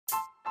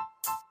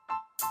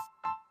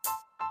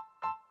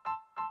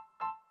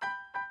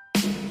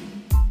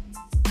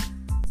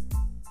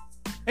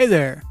Hey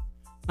there,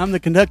 I'm the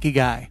Kentucky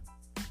Guy,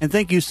 and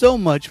thank you so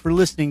much for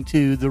listening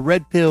to the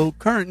Red Pill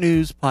Current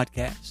News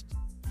Podcast.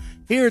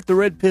 Here at the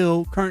Red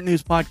Pill Current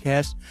News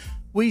Podcast,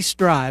 we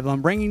strive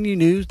on bringing you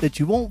news that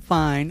you won't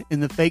find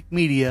in the fake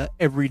media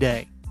every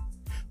day.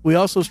 We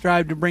also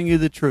strive to bring you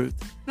the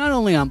truth, not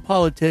only on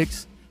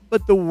politics,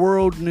 but the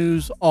world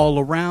news all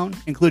around,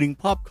 including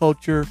pop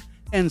culture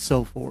and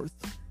so forth.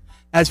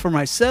 As for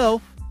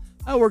myself,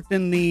 I worked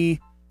in the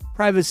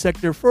private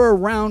sector for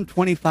around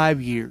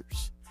 25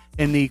 years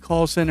in the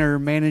call center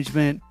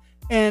management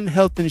and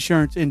health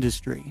insurance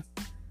industry.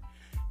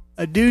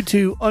 Due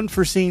to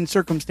unforeseen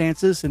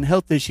circumstances and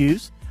health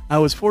issues, I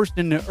was forced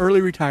into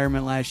early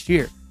retirement last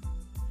year.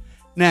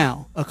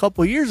 Now, a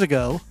couple years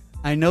ago,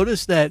 I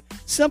noticed that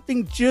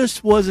something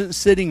just wasn't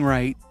sitting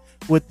right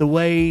with the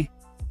way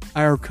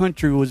our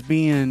country was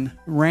being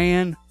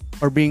ran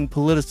or being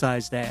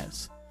politicized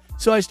as.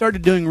 So I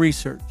started doing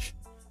research,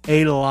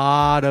 a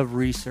lot of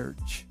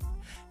research.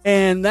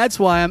 And that's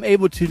why I'm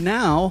able to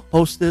now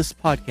host this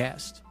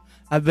podcast.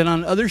 I've been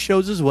on other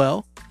shows as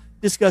well,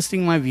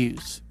 discussing my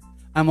views.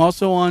 I'm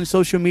also on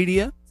social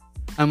media.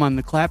 I'm on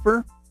The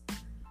Clapper,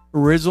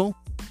 Rizzle,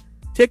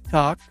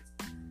 TikTok,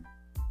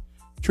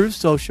 Truth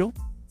Social,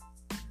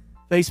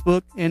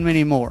 Facebook, and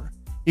many more.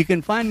 You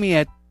can find me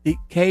at the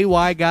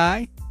KY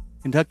Guy,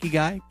 Kentucky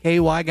Guy,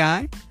 KY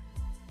Guy,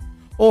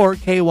 or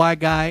KY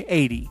Guy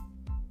 80.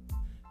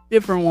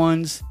 Different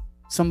ones.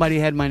 Somebody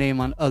had my name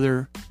on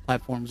other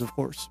platforms, of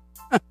course.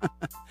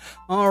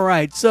 All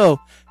right. So,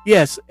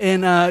 yes.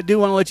 And I do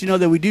want to let you know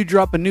that we do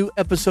drop a new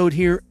episode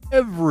here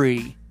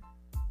every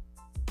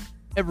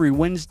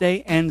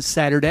Wednesday and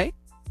Saturday.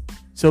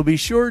 So be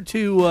sure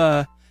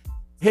to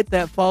hit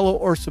that follow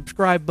or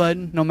subscribe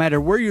button no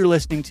matter where you're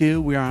listening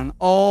to. We are on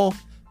all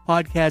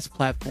podcast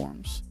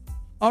platforms.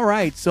 All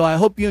right. So I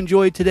hope you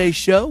enjoyed today's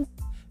show.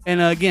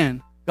 And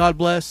again, God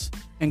bless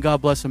and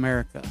God bless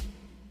America.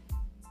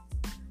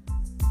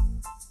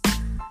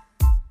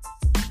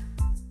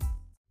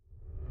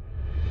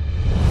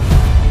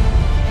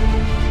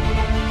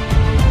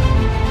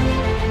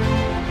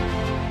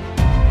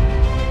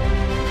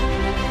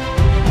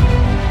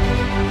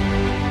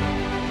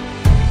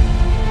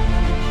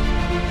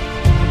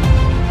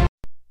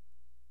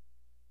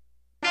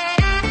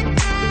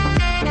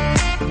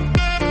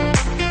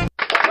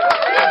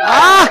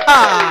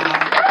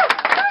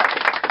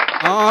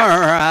 All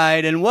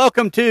right, and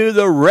welcome to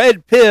the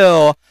Red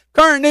Pill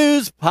Current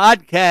News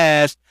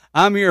Podcast.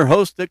 I'm your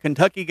host, the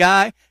Kentucky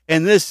Guy,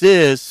 and this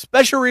is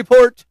Special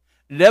Report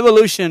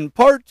Devolution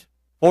Part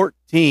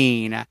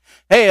 14.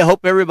 Hey, I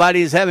hope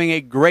everybody is having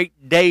a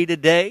great day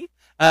today.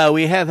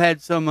 We have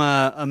had some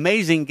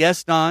amazing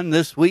guests on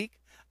this week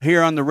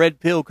here on the Red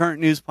Pill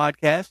Current News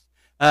Podcast.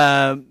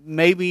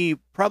 Probably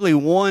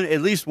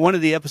at least one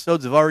of the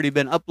episodes have already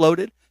been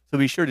uploaded, so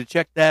be sure to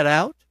check that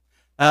out.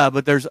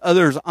 But there's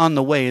others on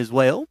the way as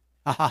well.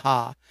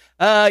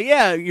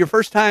 Yeah, your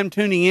first time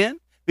tuning in,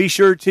 be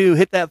sure to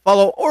hit that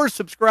follow or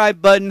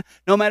subscribe button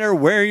no matter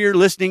where you're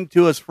listening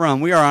to us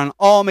from. We are on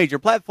all major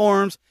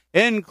platforms,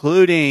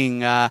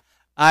 including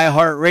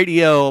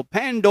iHeartRadio,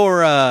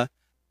 Pandora,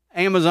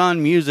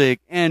 Amazon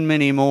Music, and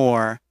many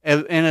more.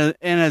 And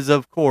as,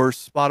 of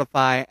course,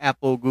 Spotify,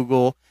 Apple,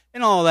 Google,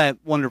 and all that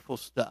wonderful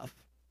stuff.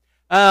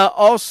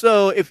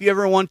 Also, if you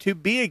ever want to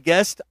be a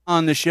guest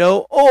on the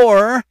show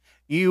or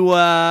you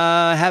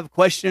have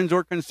questions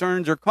or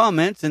concerns or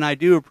comments, and I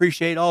do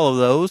appreciate all of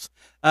those,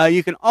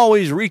 you can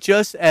always reach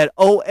us at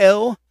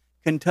OL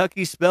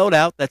Kentucky spelled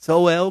out. That's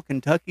OL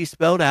Kentucky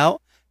spelled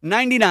out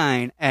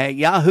 99 at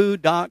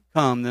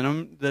yahoo.com.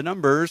 The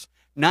number's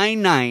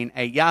 99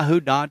 at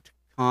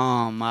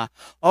yahoo.com.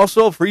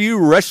 Also, for you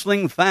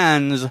wrestling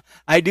fans,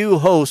 I do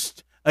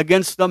host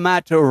Against the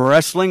Mat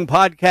Wrestling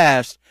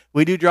Podcast.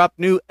 We do drop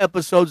new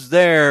episodes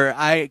there.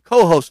 I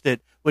co-host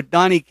it with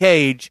Donnie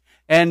Cage.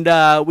 And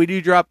we do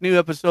drop new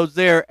episodes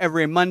there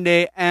every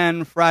Monday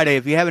and Friday.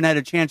 If you haven't had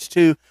a chance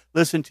to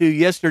listen to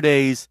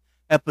yesterday's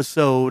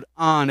episode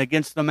on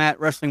Against the Mat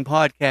Wrestling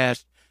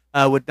Podcast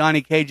with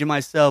Donnie Cage and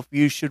myself,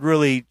 you should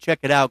really check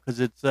it out because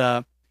it's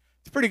a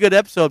pretty good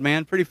episode,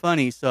 man. Pretty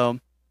funny. So,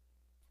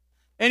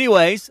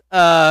 anyways,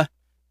 and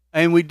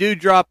we do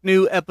drop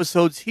new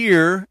episodes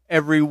here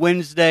every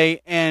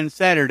Wednesday and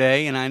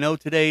Saturday. And I know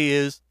today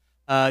is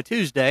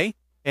Tuesday,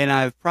 and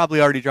I've probably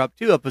already dropped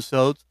 2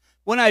 episodes.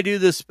 When I do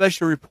this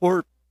special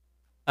report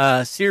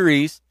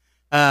series,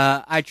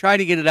 I try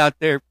to get it out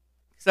there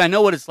because I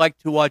know what it's like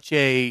to watch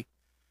a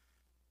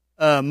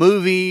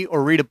movie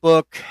or read a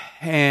book,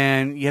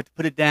 and you have to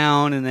put it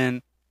down, and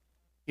then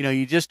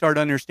you just start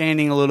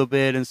understanding a little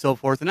bit and so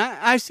forth. And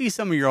I see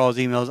some of your all's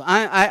emails.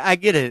 I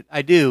get it,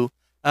 I do,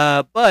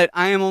 but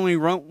I am only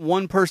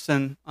one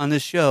person on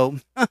this show,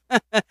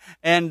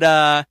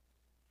 and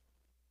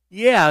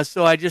yeah,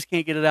 so I just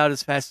can't get it out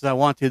as fast as I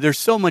want to. There's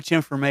so much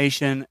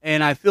information,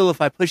 and I feel if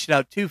I push it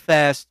out too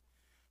fast,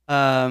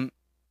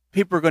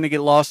 people are going to get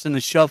lost in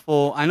the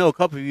shuffle. I know a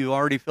couple of you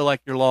already feel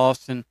like you're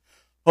lost, and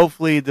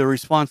hopefully the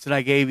response that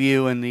I gave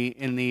you in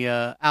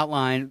the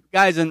outline,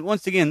 guys. And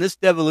once again, this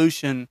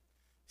devolution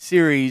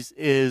series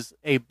is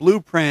a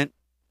blueprint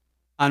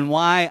on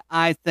why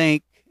I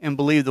think and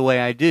believe the way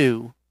I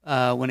do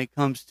when it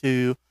comes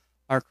to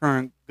our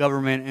current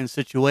government and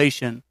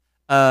situation.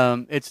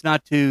 It's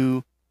not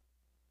to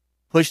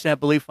push that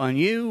belief on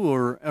you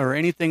or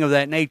anything of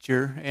that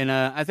nature. And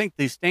I think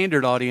the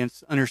standard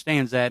audience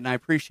understands that, and I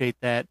appreciate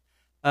that.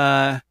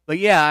 But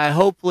yeah,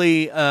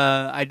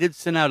 I did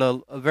send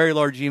out a very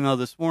large email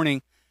this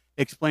morning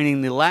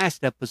explaining the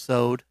last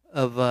episode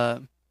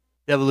of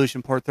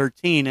Devolution Part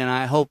 13, and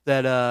I hope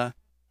that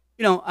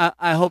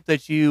I hope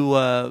that you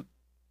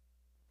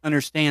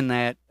understand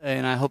that,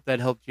 and I hope that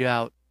helped you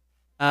out.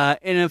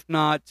 And if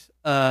not,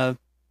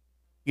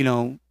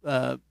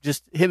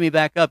 just hit me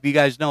back up. You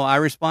guys know I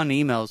respond to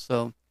emails.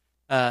 So,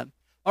 all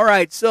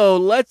right. So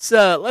let's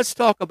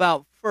talk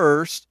about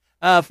first.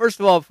 First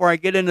of all, before I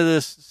get into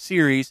this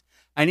series,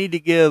 I need to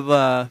give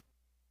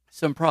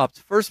some props.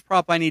 First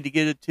prop I need to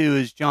get it to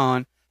is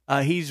John.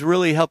 He's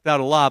really helped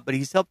out a lot, but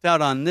he's helped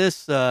out on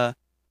this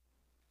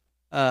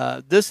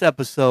this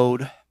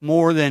episode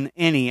more than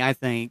any, I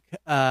think,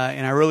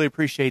 and I really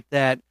appreciate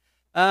that.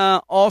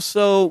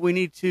 Also, we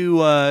need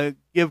to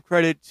give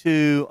credit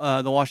to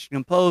the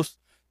Washington Post,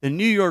 the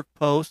New York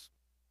Post.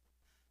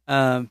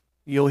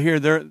 You'll hear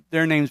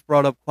their names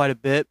brought up quite a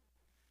bit.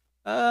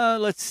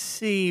 Let's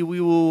see. We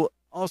will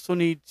also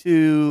need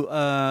to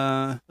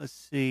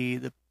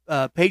the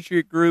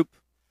Patriot Group,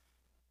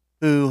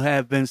 who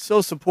have been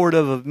so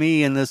supportive of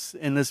me in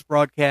this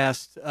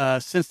broadcast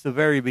since the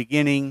very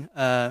beginning.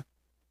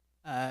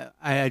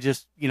 I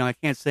just, I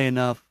can't say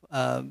enough.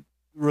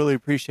 Really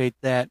appreciate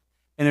that.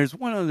 And there's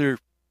one other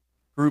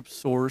group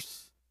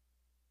source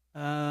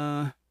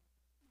that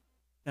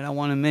I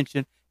want to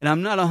mention, and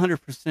I'm not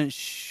 100%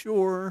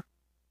 sure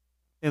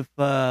if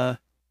we'll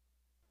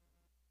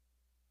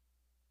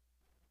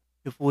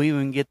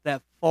even get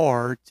that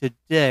far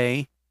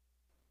today.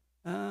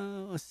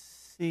 Let's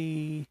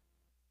see.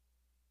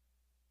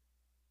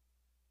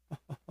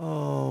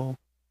 Oh.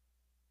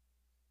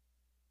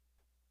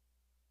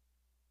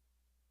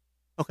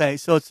 Okay,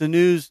 so it's a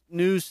news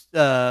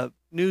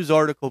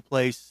article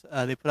place.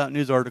 They put out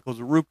news articles.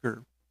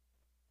 Ruker.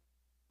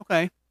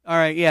 Okay, all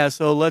right, yeah.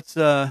 So let's,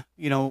 I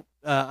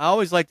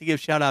always like to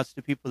give shout outs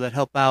to people that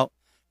help out,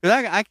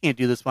 because I can't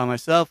do this by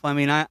myself. I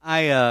mean,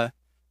 I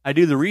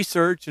do the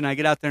research and I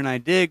get out there and I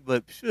dig,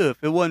 but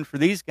if it wasn't for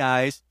these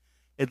guys,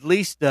 at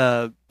least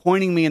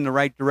pointing me in the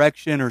right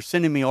direction or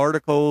sending me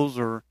articles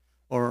or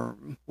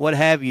what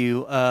have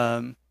you,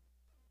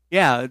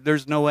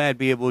 there's no way I'd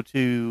be able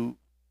to.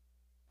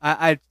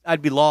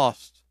 I'd be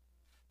lost.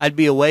 I'd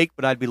be awake,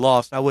 but I'd be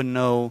lost. I wouldn't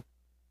know.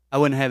 I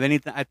wouldn't have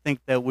anything. I think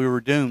that we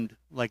were doomed.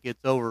 Like,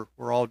 it's over.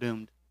 We're all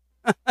doomed.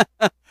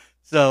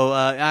 So,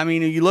 I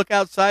mean, you look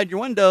outside your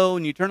window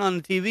and you turn on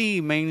the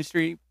TV,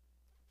 mainstream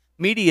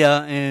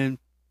media, and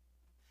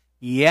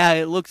yeah,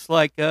 it looks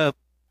like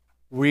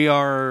we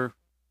are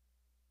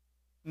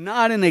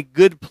not in a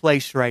good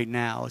place right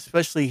now,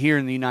 especially here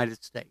in the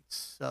United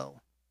States. So,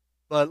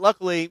 but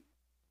luckily,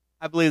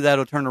 I believe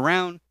that'll turn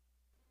around.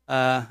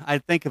 I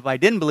think if I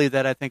didn't believe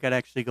that, I think I'd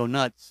actually go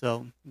nuts.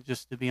 So,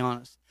 just to be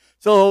honest.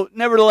 So,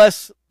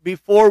 nevertheless,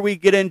 before we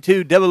get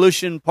into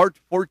Devolution Part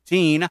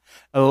 14,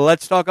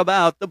 let's talk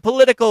about the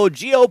political,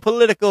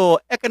 geopolitical,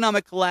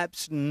 economic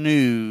collapse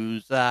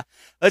news.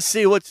 Let's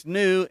see what's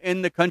new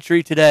in the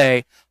country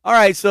today. All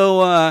right,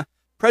 so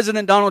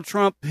President Donald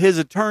Trump, his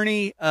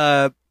attorney,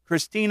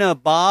 Christina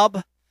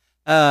Bobb,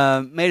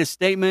 made a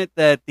statement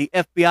that the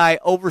FBI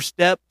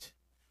overstepped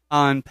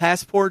on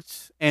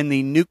passports and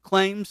the nuke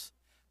claims.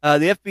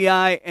 The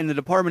FBI and the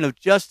Department of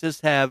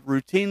Justice have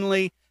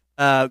routinely,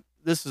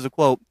 this is a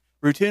quote,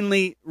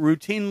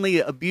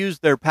 routinely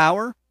abused their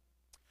power,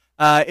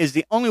 is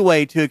the only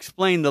way to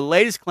explain the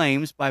latest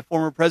claims by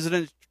former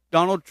President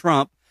Donald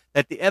Trump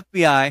that the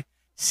FBI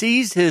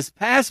seized his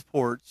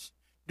passports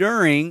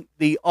during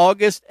the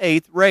August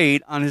 8th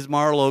raid on his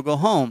Mar-a-Lago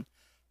home.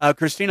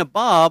 Christina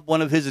Bobb,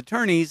 one of his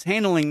attorneys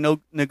handling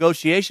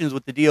negotiations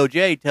with the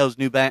DOJ, tells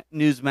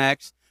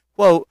Newsmax,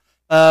 quote,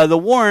 the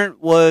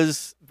warrant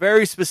was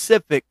very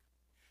specific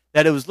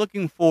that it was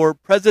looking for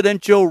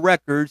presidential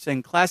records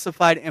and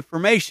classified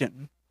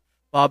information,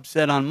 Bob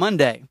said on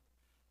Monday.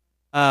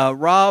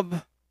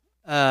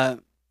 The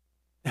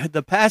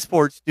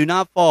passports do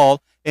not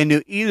fall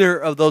into either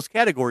of those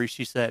categories,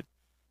 she said.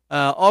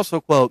 Also,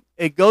 quote,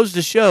 it goes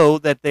to show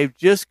that they've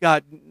just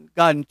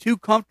gotten too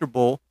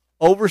comfortable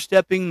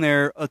overstepping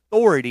their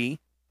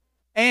authority,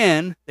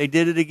 and they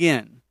did it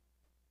again.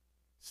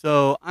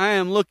 So I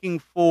am looking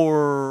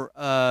for,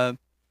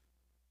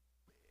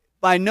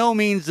 by no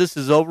means this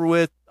is over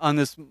with on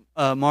this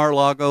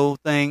Mar-a-Lago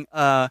thing.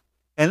 And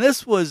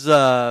this was,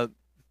 I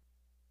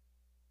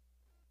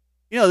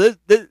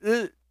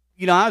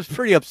was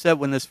pretty upset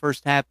when this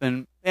first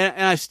happened. And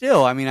I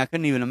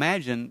couldn't even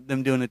imagine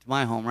them doing it to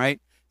my home, right?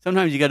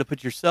 Sometimes you got to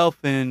put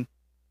yourself in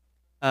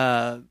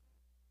that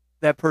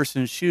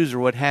person's shoes or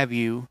what have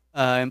you.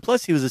 And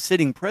plus, he was a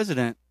sitting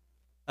president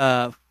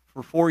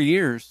for 4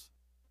 years.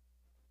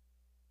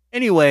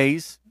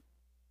 Anyways,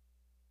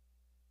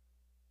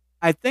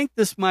 I think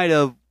this might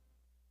have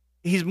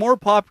he's more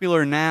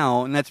popular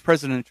now, and that's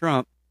President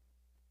Trump,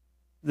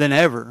 than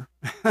ever.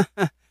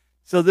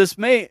 So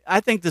I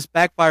think this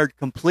backfired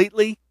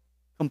completely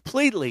on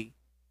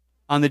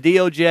the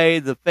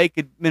DOJ, the fake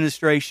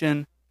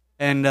administration,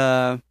 and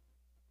I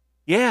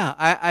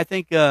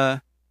think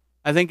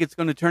it's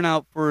going to turn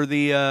out for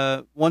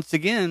the once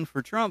again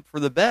for Trump for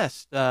the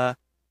best, and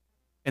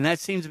that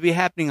seems to be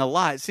happening a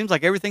lot. It seems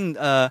like everything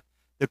the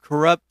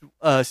corrupt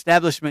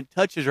establishment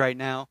touches right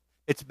now,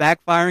 it's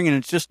backfiring and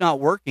it's just not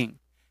working.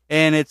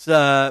 And it's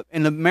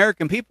and the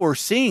American people are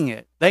seeing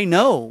it. They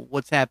know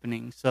what's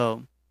happening.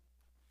 So,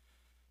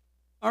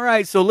 all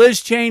right. So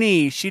Liz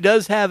Cheney, she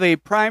does have a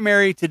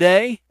primary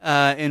today,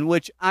 in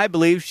which I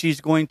believe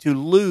she's going to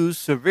lose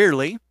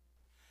severely.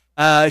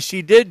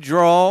 She did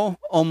draw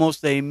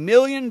almost $1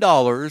 million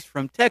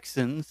from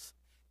Texans,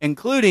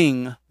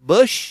 including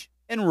Bush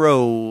and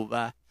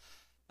Rove.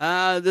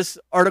 This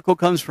article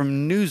comes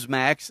from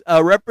Newsmax.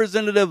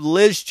 Representative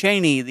Liz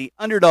Cheney, the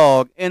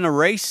underdog in a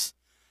race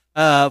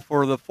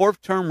for the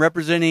fourth term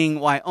representing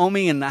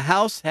Wyoming in the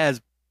House,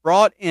 has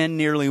brought in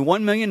nearly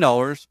 $1 million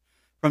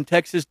from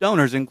Texas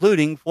donors,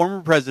 including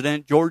former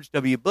President George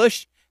W.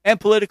 Bush and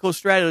political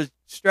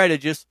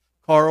strategist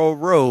Karl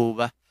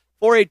Rove,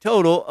 for a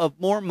total of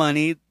more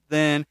money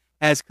than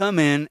has come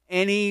in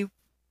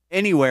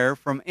anywhere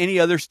from any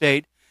other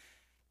state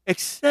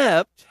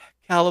except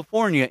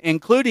California,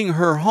 including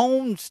her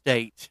home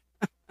state,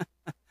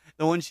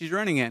 the one she's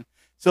running in.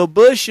 So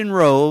Bush and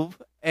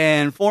Rove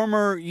and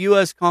former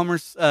U.S.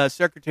 Commerce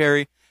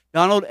Secretary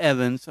Donald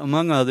Evans,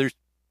 among others,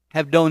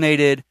 have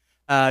donated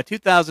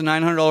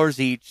 $2,900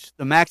 each,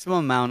 the maximum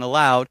amount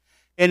allowed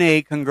in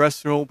a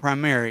congressional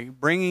primary,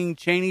 bringing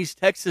Cheney's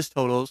Texas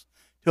totals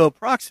to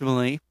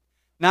approximately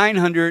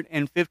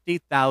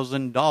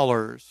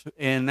 $950,000.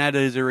 And that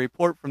is a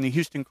report from the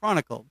Houston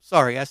Chronicle.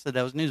 Sorry, I said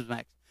that was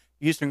Newsmax.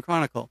 Houston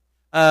Chronicle.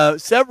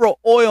 Several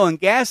oil and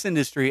gas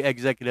industry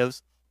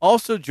executives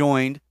also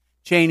joined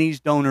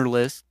Cheney's donor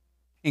list,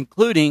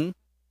 including,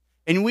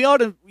 and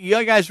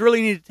you guys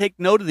really need to take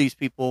note of these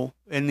people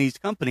and these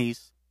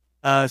companies,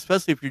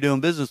 especially if you're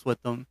doing business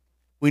with them.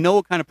 We know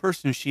what kind of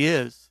person she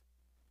is,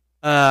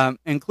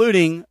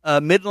 including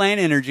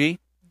Midland Energy,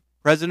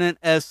 President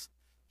S.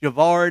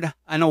 Javad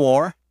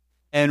Anwar,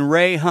 and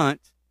Ray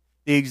Hunt,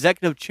 the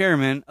executive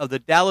chairman of the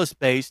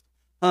Dallas-based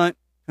Hunt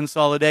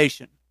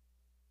Consolidation.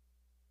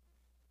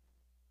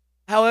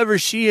 However,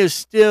 she is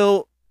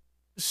still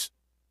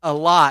a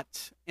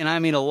lot, and I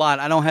mean a lot.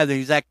 I don't have the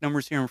exact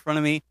numbers here in front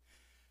of me,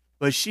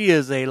 but she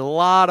is a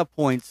lot of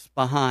points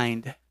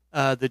behind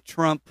the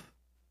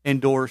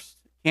Trump-endorsed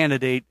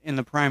candidate in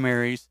the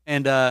primaries.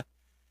 And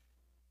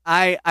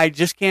I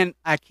just can't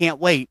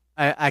wait.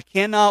 I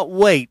cannot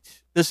wait.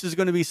 This is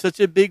going to be such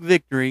a big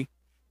victory.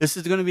 This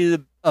is going to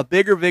be a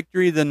bigger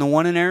victory than the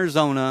one in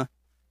Arizona.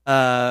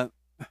 There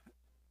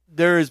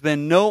has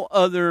been no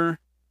other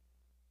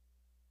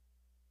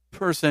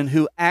person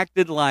who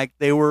acted like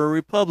they were a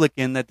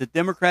Republican that the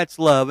Democrats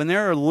love, and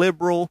they're a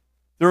liberal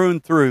through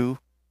and through,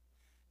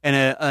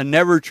 and a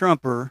never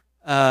Trumper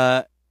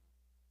than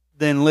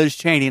Liz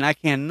Cheney. And I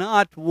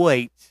cannot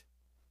wait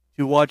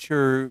to watch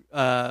her.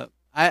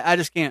 I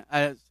just can't.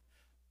 I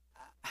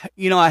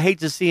hate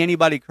to see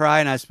anybody cry,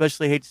 and I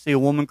especially hate to see a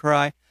woman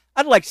cry.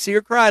 I'd like to see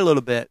her cry a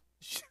little bit.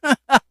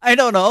 I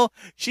don't know.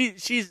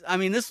 She's. I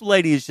mean, this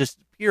lady is just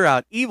pure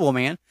out evil,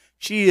 man.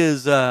 She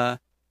is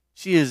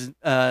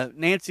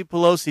Nancy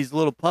Pelosi's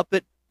little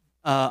puppet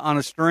on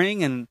a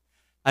string, and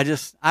I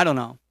don't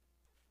know.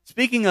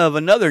 Speaking of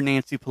another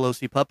Nancy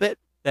Pelosi puppet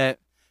that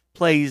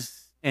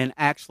plays and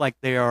acts like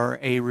they are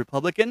a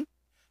Republican,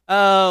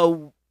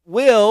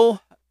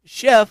 Will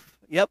Schiff,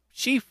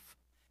 Chief,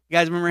 you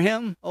guys remember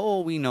him?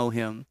 Oh, we know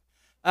him.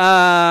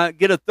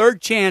 Get a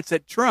third chance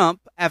at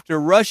Trump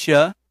after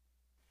Russia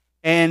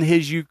and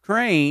his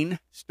Ukraine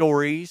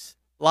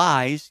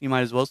lies, you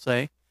might as well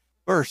say,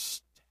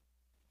 burst.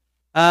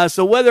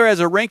 So whether as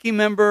a ranking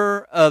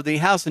member of the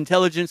House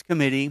Intelligence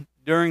Committee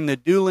during the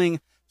dueling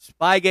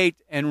Spygate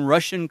and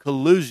Russian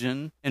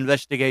collusion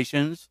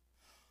investigations,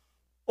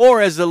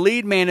 or as the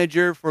lead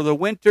manager for the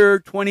winter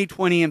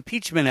 2020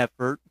 impeachment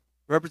effort,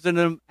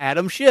 Representative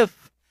Adam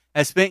Schiff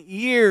has spent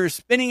years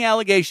spinning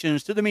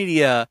allegations to the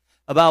media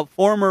about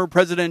former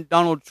President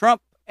Donald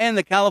Trump, and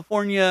the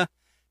California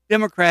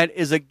Democrat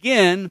is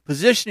again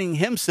positioning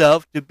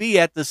himself to be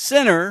at the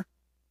center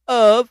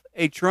of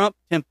a Trump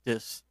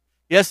tempest.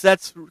 Yes,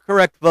 that's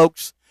correct,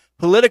 folks.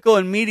 Political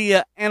and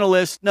media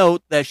analysts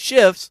note that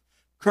Schiff's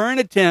current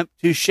attempt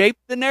to shape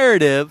the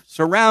narrative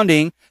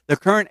surrounding the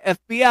current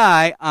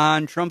FBI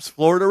on Trump's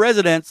Florida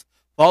residence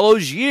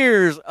follows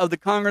years of the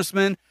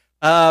congressman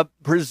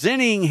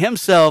presenting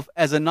himself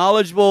as a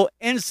knowledgeable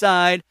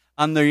insight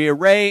on the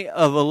array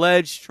of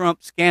alleged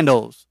Trump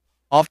scandals,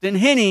 often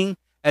hinting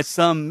at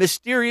some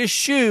mysterious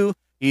shoe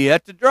he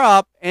had to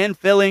drop and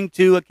failing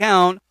to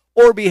account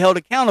or be held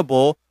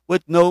accountable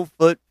with no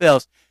foot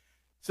fails.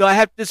 So I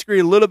have to disagree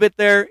a little bit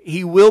there.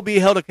 He will be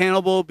held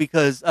accountable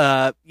because,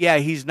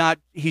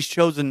 he's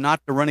chosen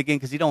not to run again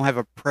because he don't have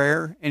a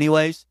prayer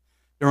anyways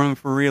to run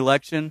for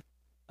re-election.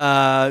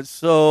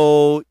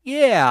 So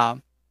yeah.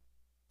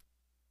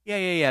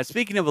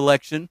 Speaking of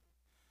election,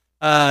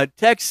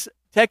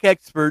 tech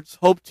experts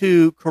hope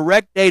to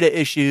correct data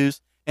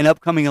issues in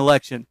upcoming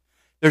election.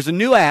 There's a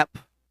new app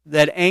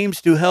that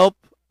aims to help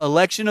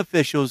election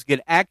officials get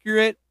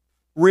accurate,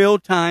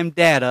 real-time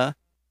data,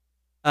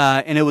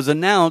 and it was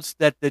announced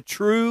that the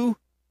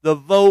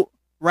Vote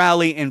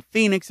rally in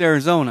Phoenix,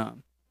 Arizona.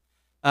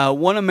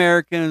 One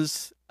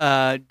American's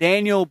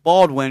Daniel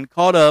Baldwin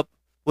caught up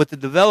with the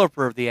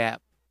developer of the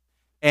app,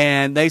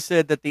 and they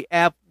said that the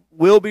app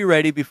will be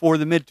ready before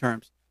the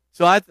midterms.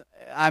 So I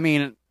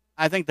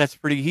think that's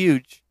pretty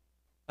huge,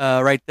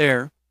 right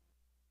there.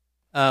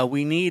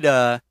 We need,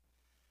 law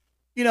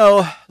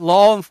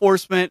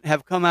enforcement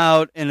have come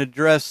out and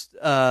addressed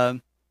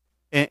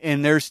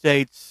in their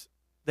states.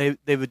 They've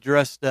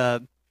addressed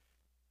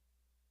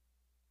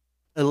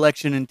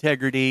election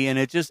integrity, and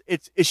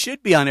it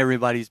should be on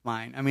everybody's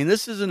mind. I mean,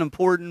 this is an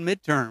important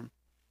midterm,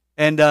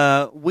 and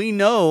we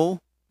know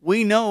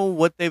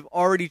what they've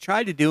already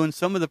tried to do in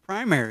some of the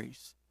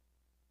primaries.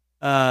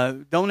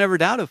 Don't ever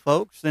doubt it,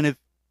 folks. And if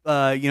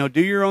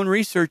do your own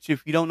research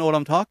if you don't know what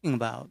I'm talking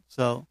about.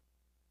 So,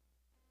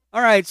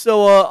 all right.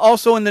 So,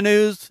 also in the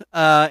news,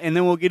 and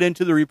then we'll get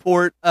into the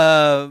report.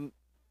 Vladimir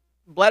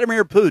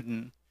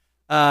Putin,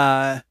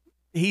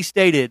 he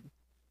stated,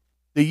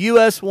 the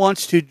U.S.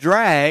 wants to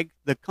drag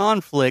the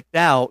conflict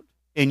out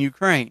in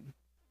Ukraine.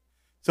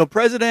 So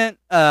President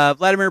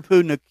Vladimir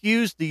Putin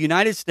accused the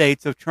United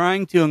States of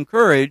trying to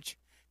encourage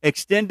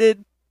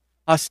extended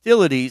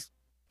hostilities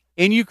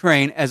in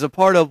Ukraine as a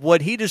part of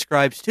what he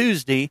describes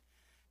Tuesday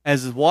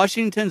as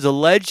Washington's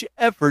alleged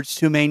efforts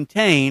to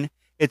maintain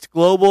its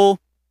global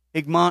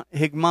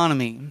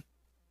hegemony.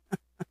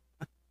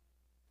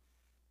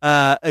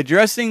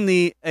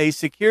 Addressing a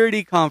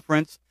security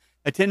conference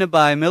attended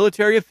by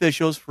military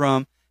officials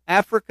from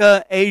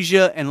Africa,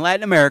 Asia, and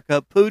Latin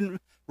America, Putin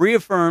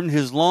reaffirmed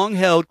his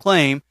long-held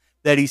claim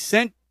that he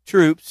sent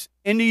troops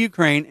into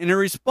Ukraine in a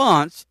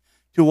response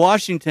to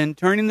Washington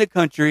turning the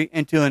country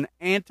into an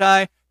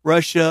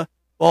anti-Russia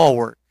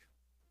bulwark.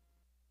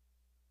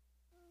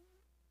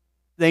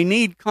 They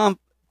need,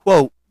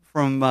 quote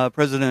from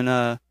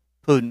President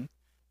Putin,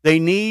 they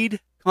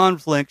need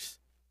conflicts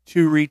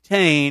to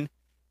retain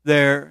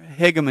their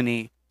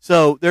hegemony.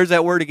 So there's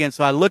that word again.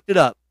 So I looked it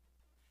up,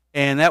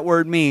 and that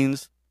word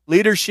means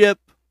leadership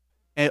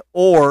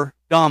or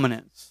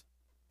dominance.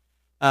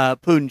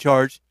 Putin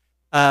charged.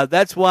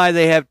 That's why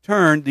they have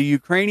turned the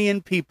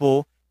Ukrainian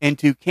people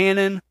into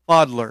cannon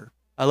fodder.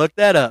 I looked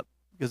that up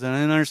because I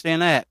didn't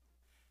understand that.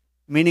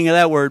 The meaning of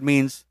that word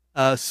means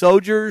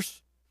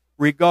soldiers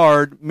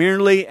regard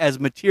merely as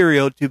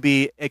material to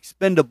be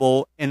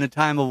expendable in a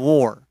time of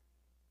war.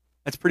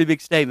 That's a pretty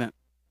big statement.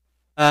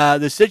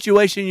 The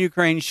situation in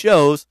Ukraine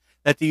shows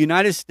that the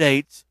United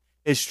States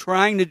is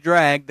trying to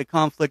drag the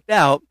conflict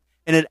out,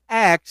 and it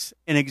acts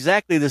in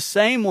exactly the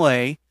same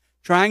way,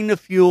 trying to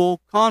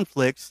fuel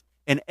conflicts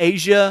in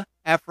Asia,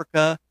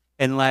 Africa,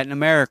 and Latin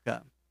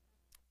America.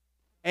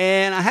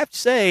 And I have to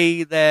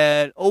say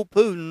that old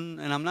Putin,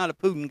 and I'm not a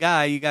Putin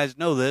guy, you guys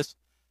know this,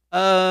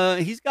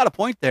 he's got a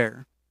point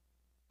there.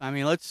 I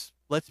mean, let's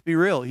be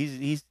real.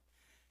 He's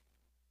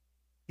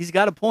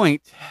got a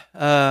point.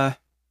 Why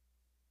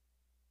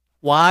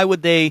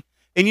would they?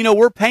 And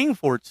we're paying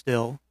for it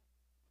still.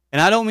 And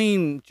I don't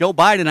mean Joe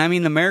Biden. I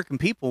mean the American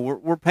people.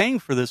 We're paying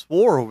for this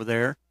war over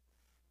there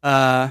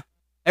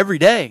every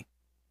day,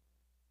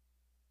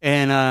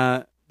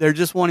 and they're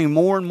just wanting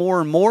more and more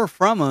and more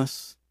from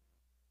us.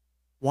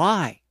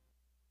 Why?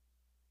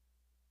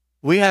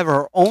 We have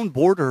our own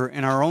border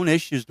and our own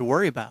issues to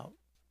worry about.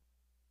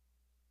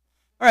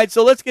 All right,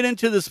 so let's get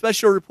into the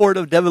special report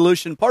of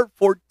Devolution, Part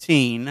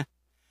 14.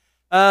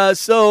 Where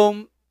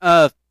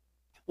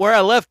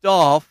I left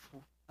off,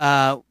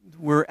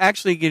 we're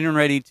actually getting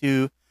ready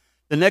to.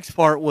 The next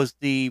part was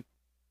the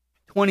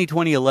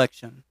 2020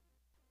 election.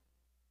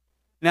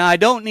 Now, I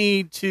don't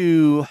need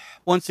to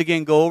once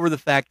again go over the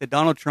fact that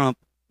Donald Trump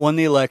won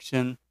the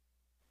election.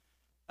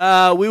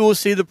 We will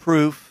see the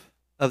proof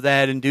of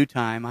that in due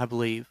time, I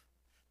believe.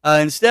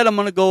 Instead, I'm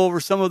going to go over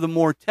some of the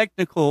more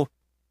technical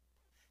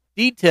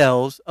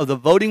details of the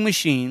voting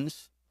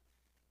machines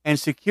and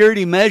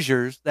security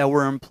measures that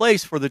were in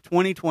place for the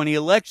 2020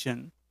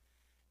 election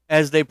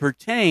as they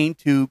pertain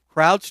to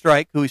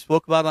CrowdStrike, who we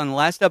spoke about on the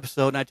last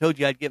episode, and I told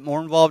you I'd get more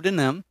involved in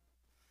them.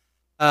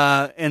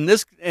 And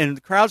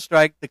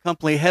CrowdStrike, the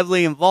company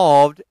heavily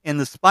involved in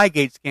the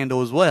Spygate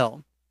scandal as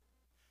well.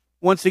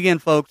 Once again,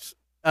 folks,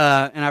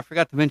 and I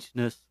forgot to mention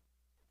this,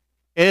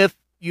 if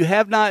you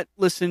have not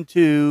listened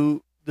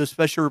to the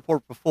special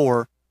report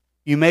before,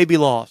 you may be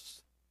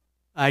lost.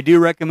 I do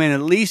recommend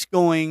at least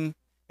going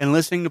and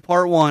listening to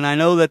part 1. I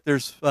know that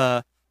there's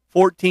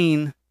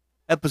 14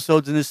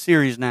 episodes in this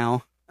series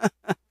now.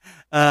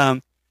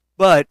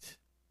 But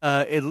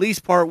at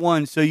least part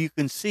 1, so you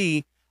can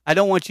see. I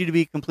don't want you to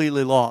be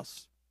completely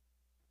lost.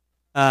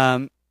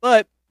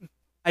 But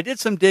I did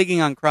some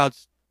digging on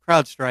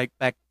CrowdStrike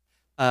back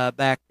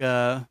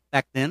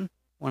then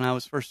when I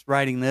was first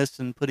writing this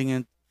and putting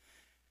in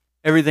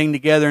everything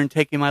together and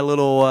taking my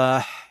little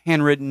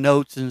handwritten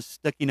notes and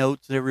sticky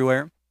notes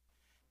everywhere.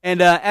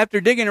 And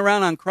after digging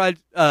around on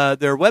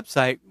their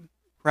website,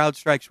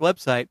 CrowdStrike's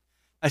website,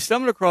 I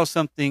stumbled across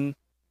something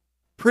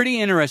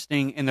pretty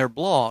interesting in their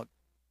blog.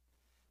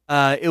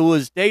 It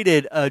was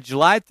dated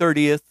July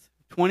 30th,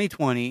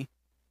 2020.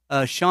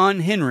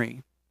 Sean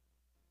Henry.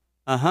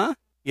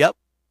 Yep.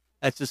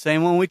 That's the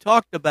same one we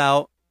talked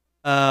about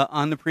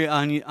on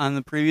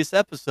the previous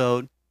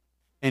episode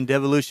in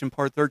Devolution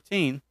Part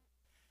 13.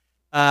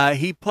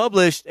 He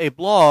published a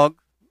blog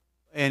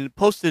and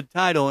posted a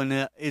title,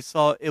 and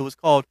it was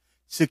called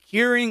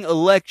 "Securing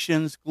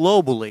Elections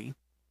Globally: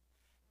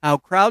 How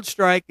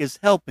CrowdStrike is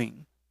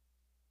Helping."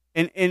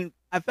 And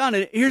I found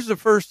it. Here's the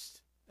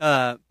first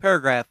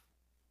paragraph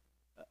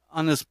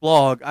on this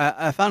blog.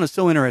 I found it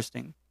so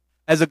interesting.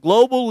 As a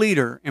global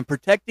leader in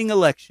protecting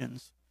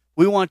elections,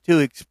 we want to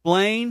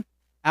explain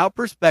our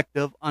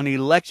perspective on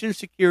election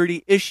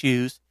security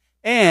issues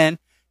and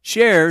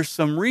share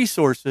some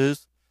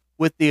resources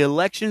with the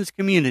elections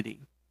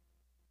community.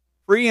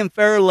 Free and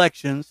fair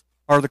elections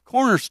are the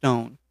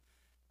cornerstone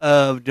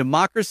of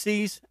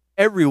democracies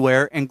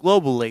everywhere and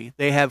globally.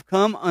 They have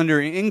come under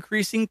an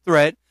increasing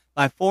threat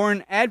by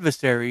foreign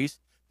adversaries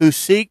who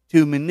seek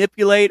to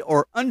manipulate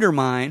or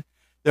undermine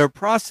their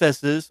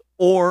processes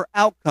or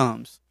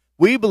outcomes.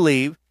 We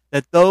believe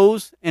that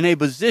those in a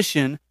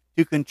position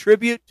to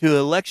contribute to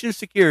election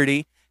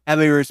security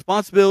have a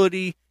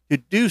responsibility to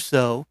do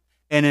so,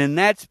 and in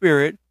that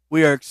spirit,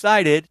 we are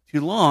excited to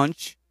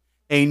launch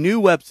a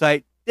new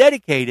website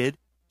dedicated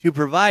to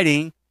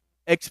providing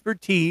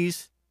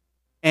expertise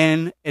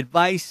and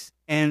advice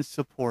and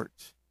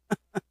support.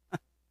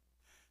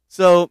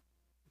 So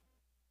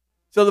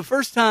the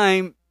first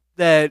time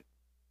that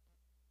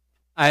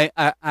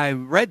I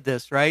read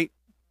this, right?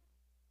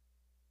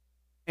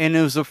 And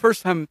it was the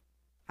first time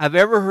I've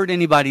ever heard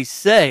anybody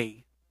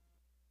say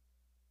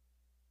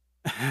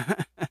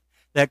that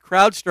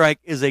CrowdStrike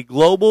is a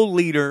global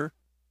leader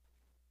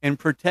in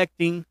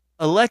protecting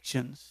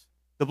elections.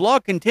 The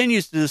blog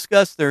continues to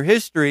discuss their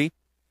history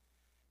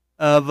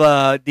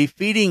of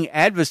defeating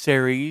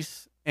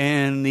adversaries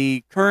and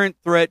the current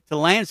threat to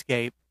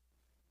landscape.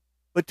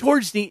 But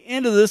towards the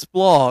end of this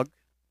blog,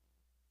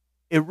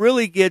 it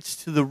really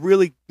gets to the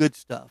really good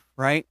stuff,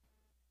 right?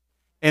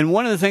 And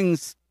one of the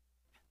things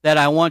that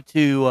I want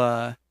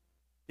to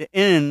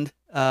end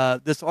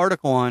this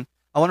article on,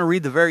 I want to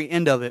read the very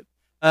end of it.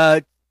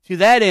 To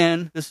that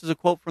end, this is a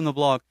quote from the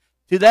blog.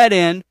 To that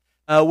end,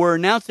 we're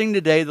announcing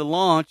today the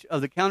launch of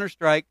the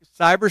CrowdStrike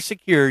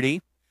Cybersecurity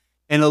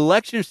and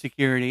Election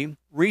Security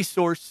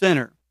Resource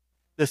Center.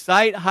 The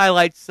site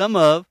highlights some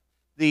of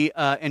the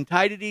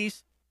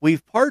entities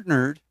we've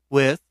partnered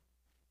with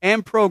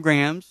and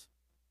programs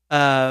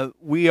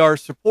we are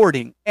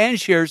supporting, and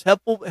shares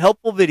helpful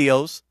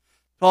videos,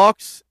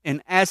 talks,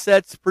 and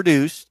assets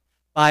produced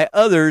by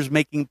others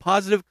making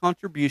positive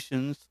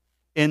contributions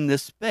in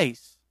this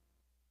space.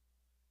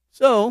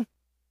 So,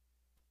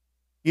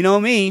 you know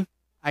me,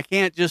 I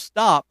can't just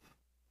stop.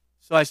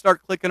 So I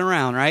start clicking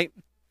around, right?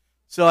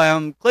 So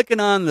I'm clicking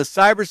on the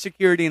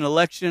Cybersecurity and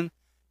Election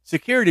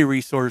Security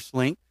Resource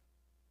link.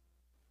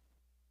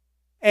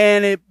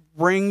 And it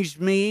brings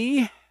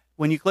me,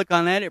 when you click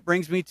on that, it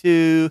brings me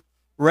to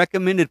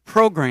recommended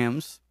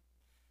programs.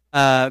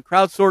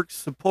 CrowdStrike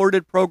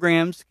supported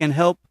programs can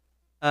help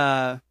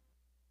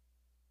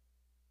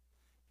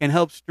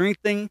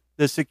strengthen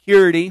the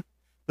security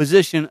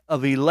position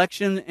of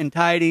election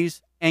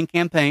entities and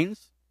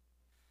campaigns.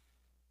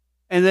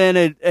 And then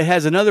it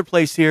has another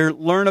place here,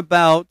 learn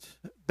about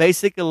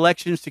basic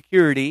election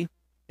security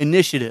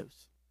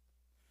initiatives.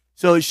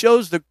 So it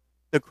shows the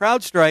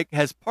CrowdStrike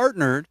has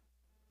partnered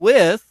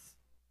with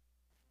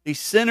the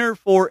Center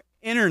for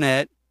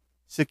Internet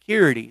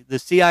Security, the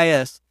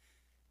CIS,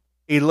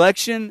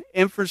 Election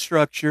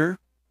Infrastructure,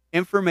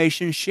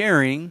 Information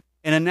Sharing,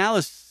 and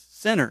Analysis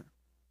Center.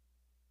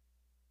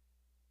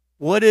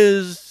 What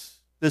is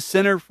the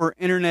Center for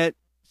Internet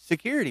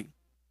Security?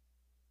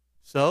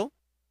 So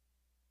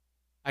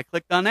I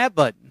clicked on that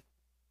button.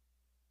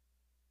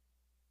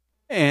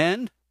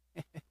 And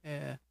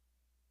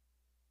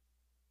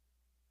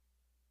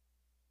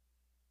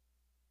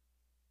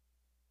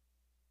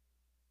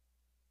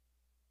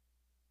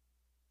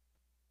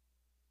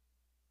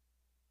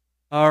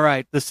all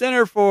right, the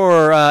Center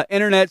for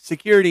Internet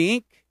Security,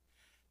 Inc.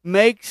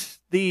 makes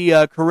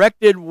the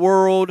connected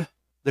world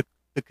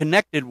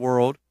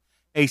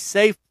a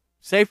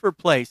safer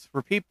place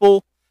for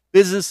people,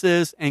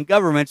 businesses, and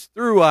governments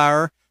through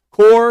our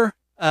core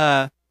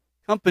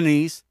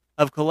companies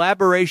of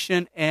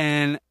collaboration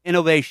and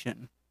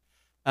innovation.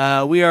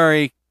 We are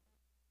a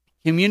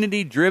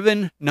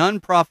community-driven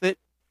nonprofit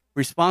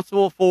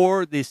responsible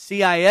for the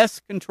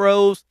CIS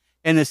controls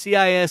and the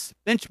CIS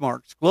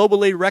benchmarks,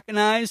 globally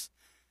recognized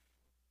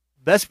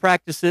best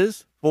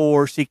practices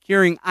for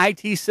securing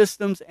IT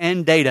systems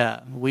and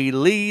data. We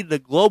lead the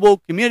global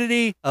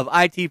community of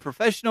IT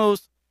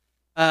professionals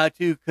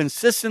to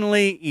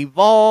consistently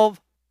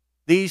evolve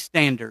these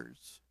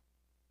standards.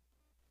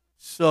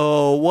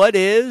 So what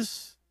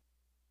is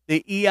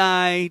the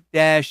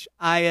EI-ISAC?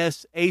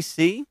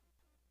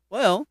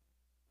 Well,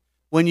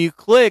 when you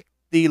click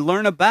the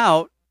Learn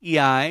About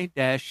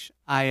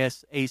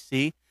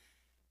EI-ISAC,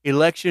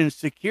 Election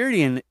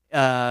Security and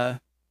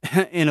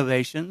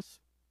Innovations,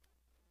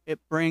 it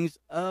brings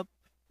up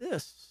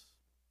this.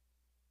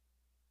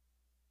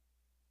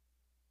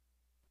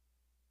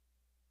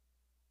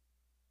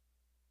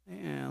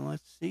 And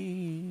let's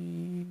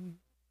see.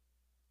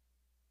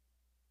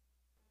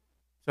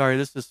 Sorry,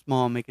 this is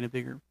small. I'm making it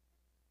bigger.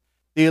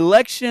 The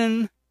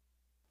elections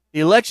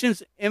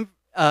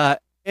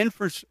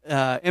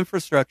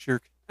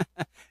infrastructure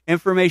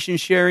information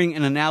sharing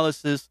and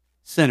analysis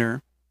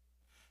center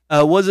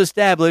was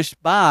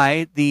established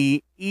by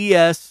the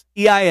EIS-GCC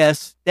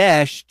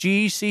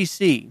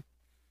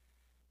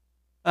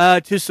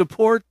to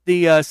support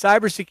the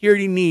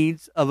cybersecurity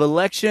needs of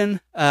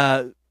election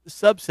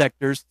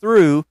subsectors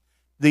through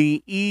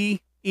the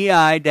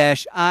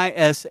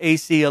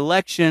EI-ISAC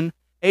election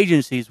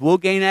agencies will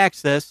gain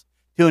access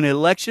to an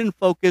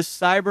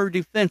election-focused cyber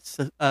defense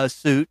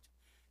suite,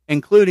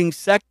 including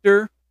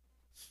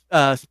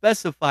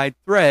sector-specified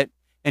threat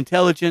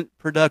intelligence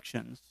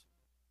productions.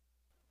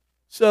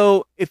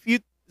 So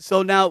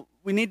now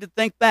we need to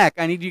think back.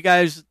 I need you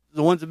guys,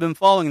 the ones that have been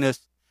following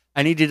this,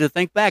 I need you to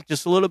think back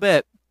just a little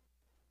bit.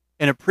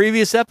 In a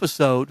previous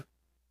episode,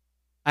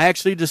 I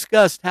actually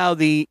discussed how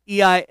the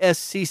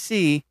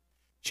EISCC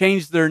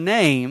changed their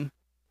name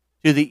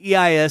to the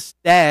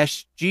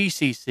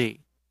EIS-GCC.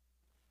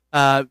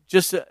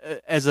 Just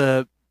as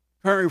a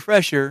current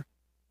refresher,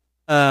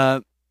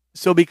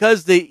 so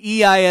because the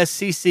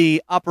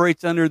EISCC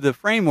operates under the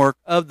framework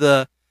of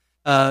the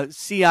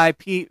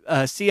CIPAC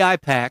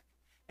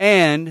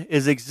and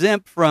is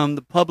exempt from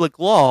the Public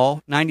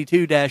Law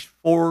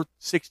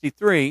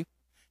 92-463,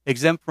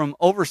 exempt from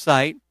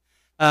oversight,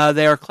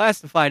 they are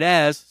classified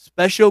as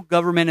special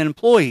government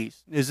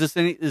employees. Is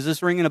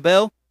this ringing a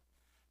bell?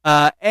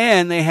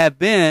 And they have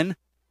been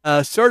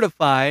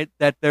certified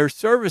that their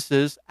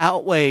services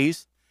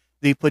outweighs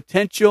the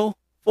potential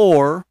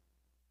for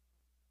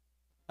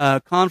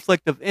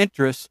conflict of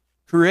interest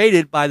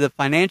created by the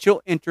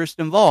financial interest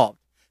involved.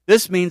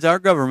 This means our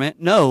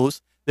government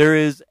knows there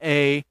is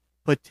a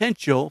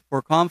potential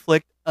for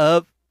conflict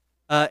of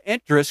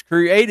interest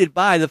created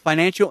by the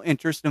financial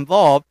interest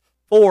involved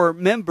for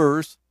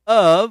members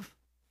of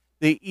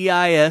the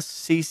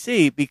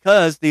EISCC,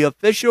 because the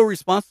official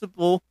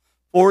responsible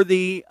for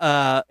the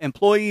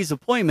employee's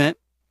appointment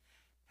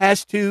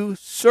has to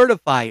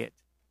certify it.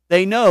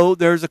 They know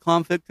there's a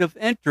conflict of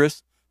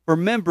interest for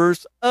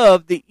members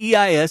of the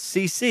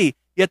EISCC,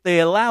 yet they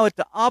allow it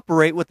to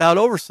operate without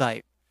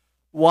oversight.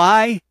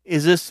 Why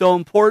is this so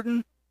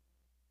important?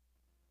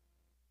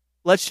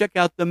 Let's check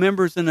out the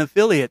members and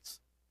affiliates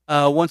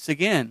once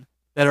again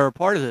that are a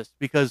part of this,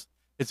 because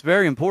it's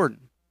very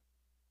important.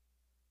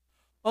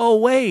 Oh,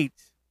 wait.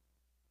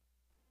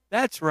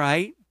 That's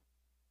right.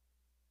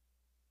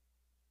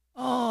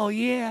 Oh,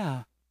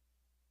 yeah.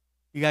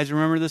 You guys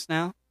remember this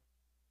now?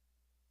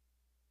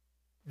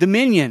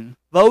 Dominion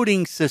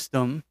voting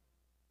system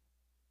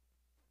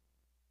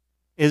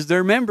is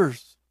their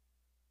members.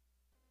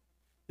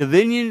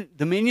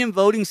 Dominion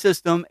voting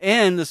system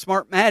and the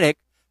Smartmatic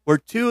were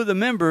two of the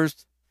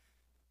members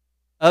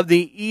of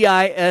the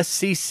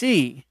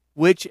EISCC,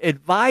 which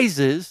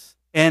advises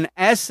and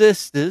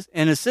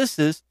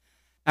assists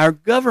our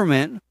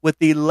government with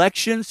the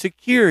election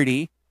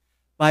security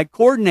by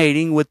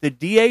coordinating with the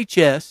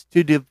DHS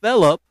to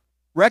develop,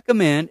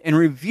 recommend, and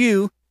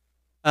review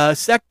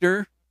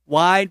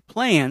sector-wide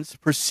plans,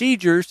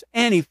 procedures,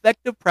 and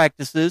effective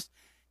practices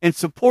in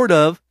support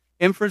of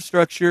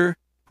infrastructure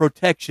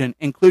protection,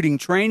 including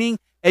training,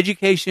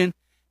 education,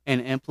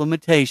 and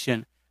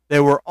implementation. They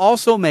were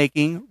also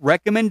making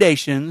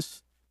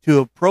recommendations to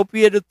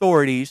appropriate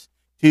authorities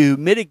to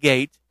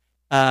mitigate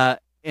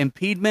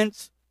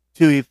impediments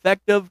to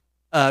effective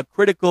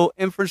critical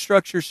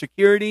infrastructure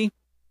security.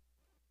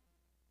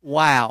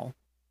 Wow.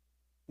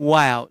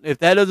 If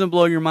that doesn't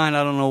blow your mind,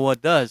 I don't know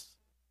what does.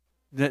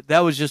 That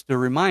was just a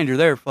reminder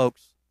there,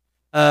 folks.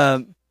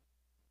 The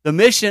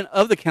mission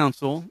of the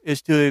council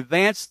is to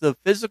advance the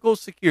physical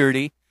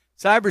security,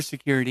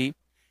 cybersecurity,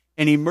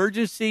 and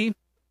emergency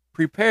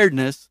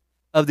preparedness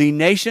of the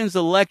nation's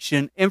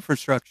election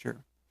infrastructure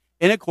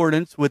in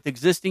accordance with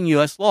existing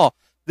U.S. law.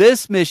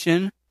 This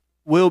mission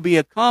will be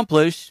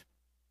accomplished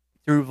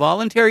through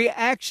voluntary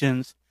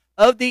actions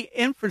of the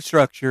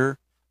infrastructure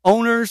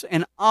owners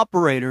and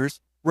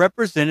operators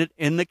represented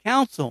in the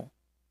council.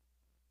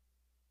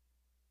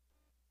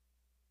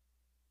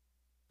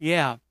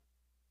 Yeah.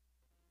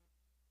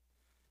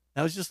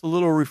 That was just a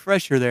little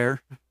refresher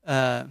there.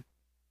 So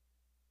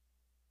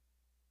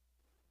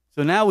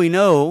now we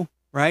know,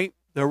 right?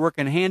 They're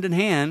working hand in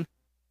hand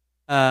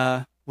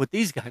with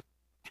these guys.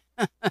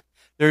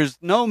 There's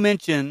no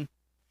mention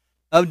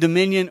of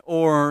Dominion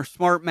or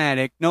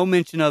Smartmatic, no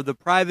mention of the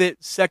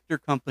private sector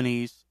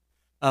companies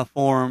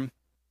form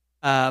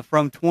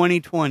from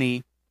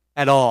 2020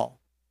 at all.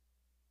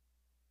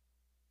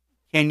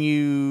 Can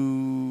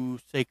you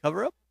say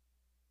cover up?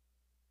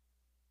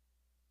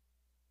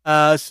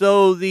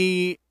 So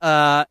the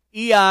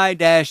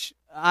EI-ISAC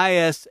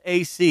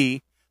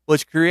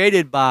was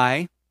created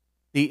by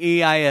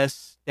the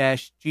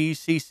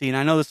EIS-GCC, and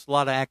I know this is a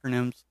lot of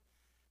acronyms.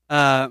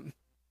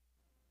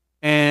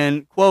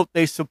 And, quote,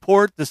 they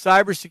support the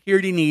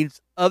cybersecurity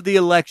needs of the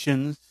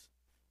elections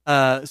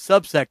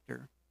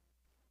subsector.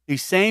 The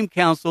same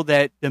council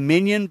that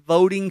Dominion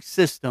Voting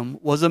System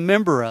was a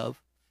member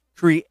of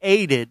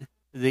created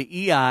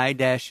the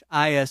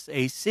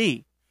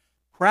EI-ISAC.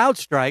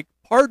 CrowdStrike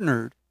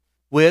partnered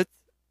with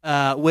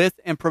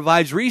and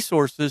provides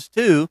resources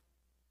to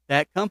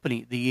that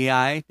company, the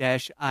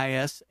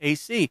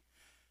EI-ISAC.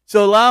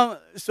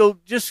 So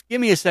just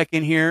give me a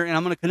second here, and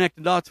I'm going to connect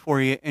the dots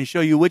for you and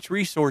show you which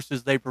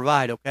resources they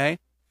provide, okay?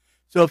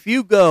 So if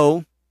you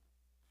go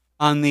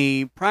on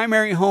the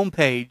primary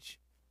homepage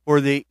for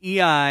the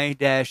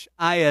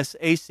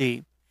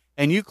EI-ISAC,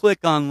 and you click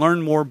on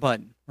Learn More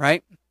button,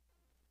 right?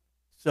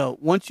 So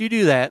once you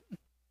do that,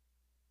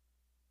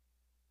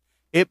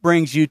 it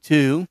brings you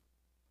to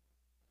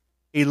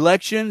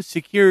Election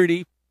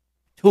Security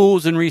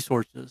Tools and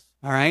Resources,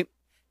 all right?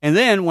 And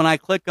then when I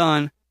click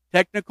on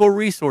Technical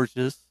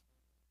Resources,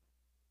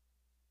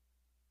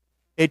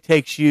 it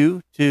takes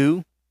you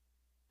to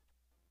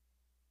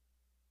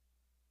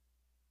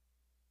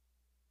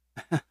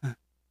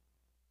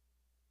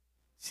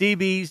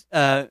CB's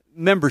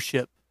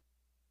membership,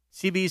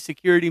 CB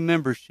Security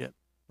membership,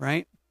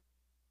 right?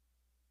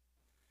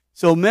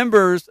 So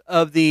members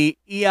of the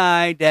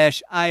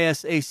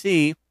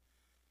EI-ISAC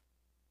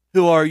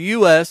who are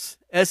U.S.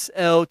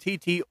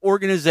 SLTT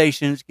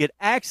organizations get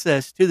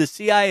access to the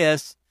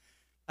CIS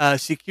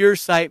Secure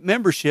Site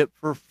membership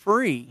for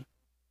free.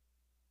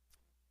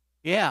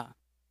 Yeah.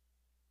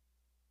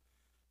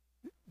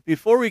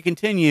 Before we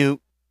continue,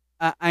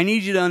 I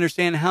need you to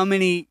understand how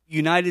many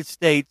United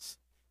States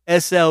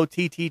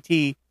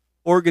SLTT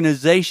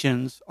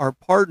organizations are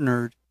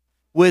partnered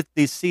with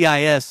the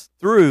CIS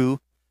through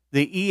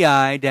the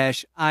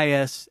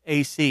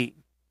EI-ISAC.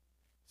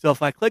 So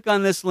if I click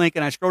on this link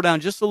and I scroll down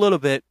just a little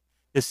bit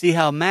to see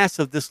how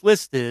massive this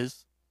list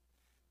is,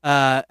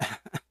 it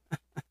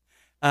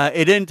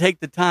didn't take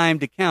the time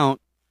to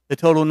count the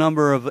total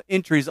number of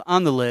entries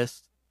on the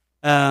list.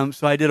 So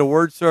I did a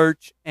word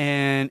search,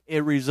 and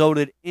it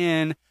resulted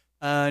in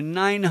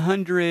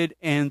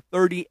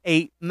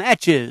 938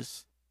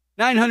 matches.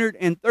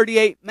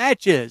 938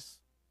 matches.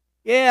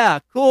 Yeah,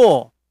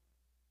 cool.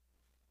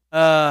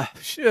 The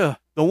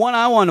one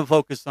I want to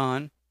focus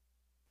on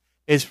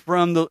is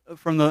from the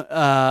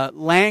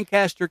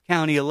Lancaster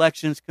County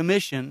Elections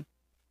Commission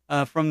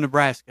from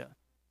Nebraska.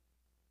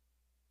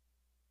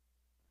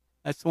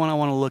 That's the one I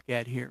want to look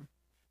at here.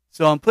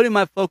 So I'm putting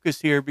my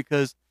focus here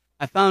because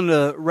I found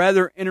a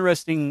rather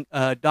interesting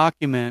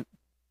document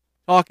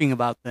talking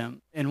about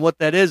them. And what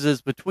that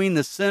is between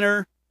the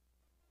Center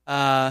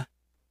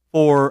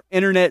for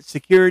Internet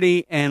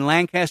Security and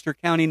Lancaster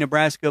County,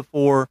 Nebraska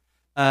for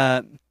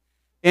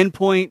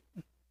endpoint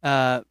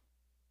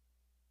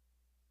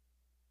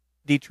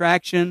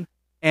detraction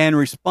and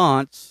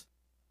response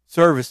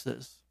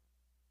services.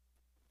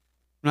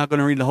 I'm not going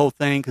to read the whole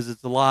thing because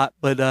it's a lot,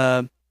 but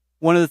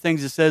one of the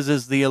things it says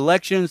is the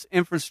Elections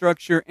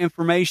Infrastructure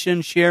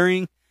Information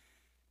Sharing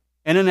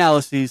and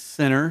Analysis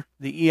Center,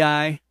 the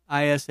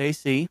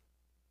EI-ISAC,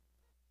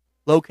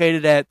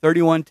 located at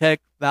 31 Tech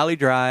Valley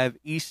Drive,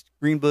 East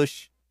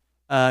Greenbush,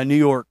 New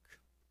York,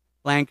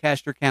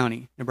 Lancaster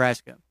County,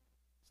 Nebraska.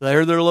 So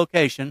there's their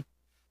location.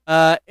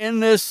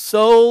 In this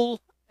Seoul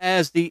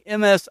as the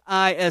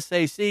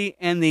MSISAC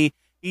and the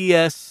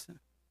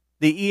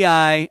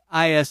EI-ISAC,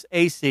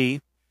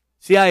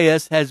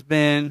 CIS has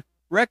been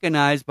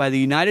recognized by the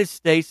United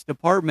States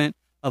Department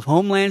of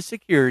Homeland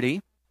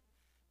Security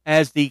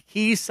as the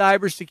key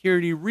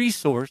cybersecurity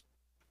resource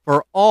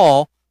for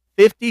all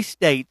 50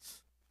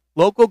 states,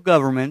 local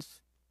governments,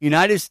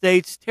 United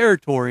States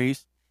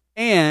territories,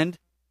 and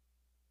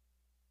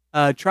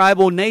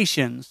tribal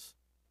nations,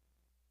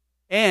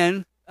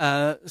 and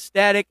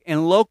static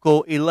and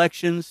local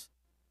elections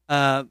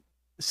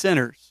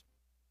centers.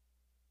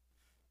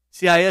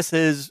 CIS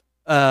has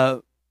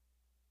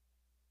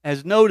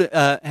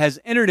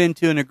entered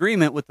into an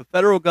agreement with the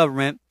federal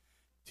government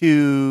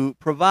to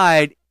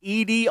provide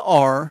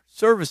EDR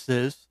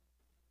services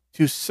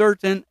to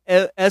certain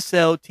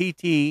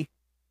SLTT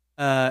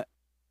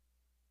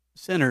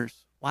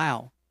centers.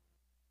 Wow.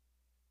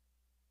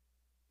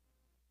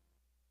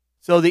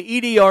 So the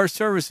EDR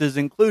services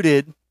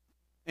include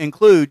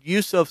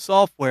use of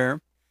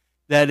software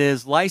that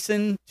is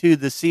licensed to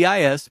the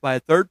CIS by a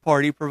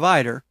third-party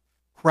provider,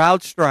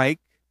 CrowdStrike,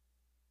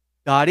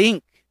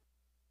 Inc.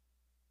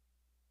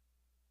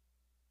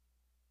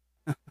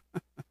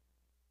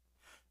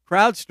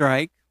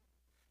 CrowdStrike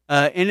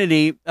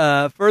entity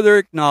further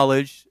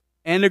acknowledged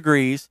and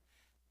agrees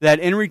that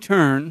in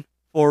return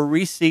for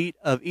receipt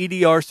of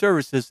EDR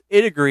services,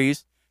 it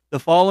agrees the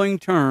following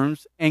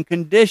terms and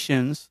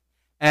conditions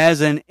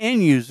as an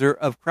end user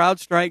of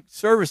CrowdStrike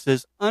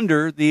services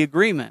under the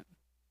agreement.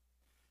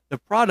 The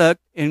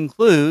product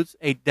includes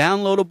a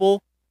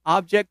downloadable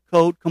object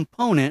code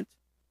component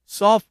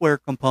software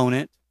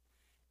component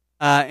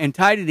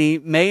entity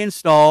may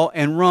install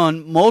and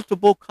run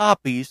multiple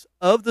copies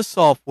of the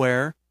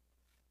software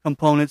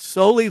components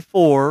solely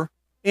for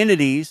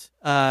entities'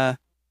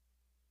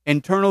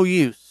 internal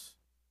use.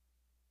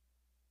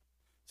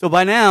 So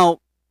by now,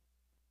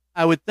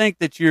 I would think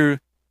that you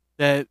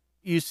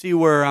see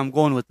where I'm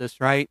going with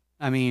this, right?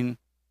 I mean,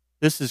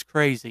 this is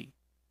crazy.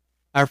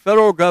 Our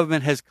federal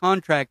government has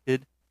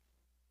contracted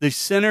the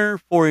Center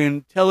for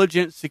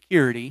Intelligent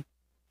Security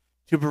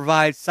to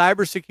provide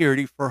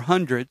cybersecurity for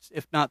hundreds,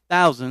 if not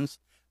thousands,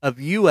 of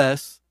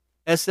U.S.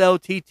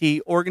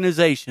 SLTT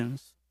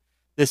organizations.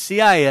 The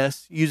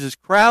CIS uses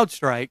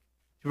CrowdStrike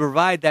to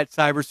provide that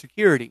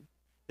cybersecurity.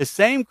 The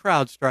same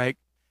CrowdStrike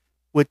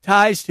with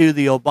ties to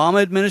the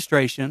Obama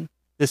administration,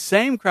 the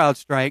same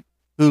CrowdStrike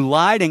who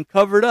lied and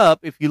covered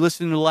up, if you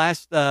listen to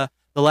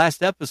the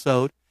last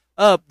episode,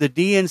 up the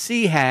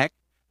DNC hack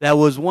that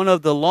was one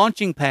of the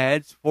launching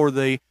pads for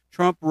the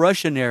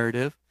Trump-Russia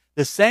narrative,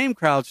 the same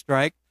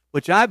CrowdStrike,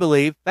 which I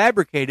believe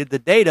fabricated the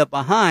data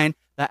behind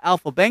the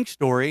Alpha Bank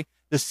story,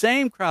 the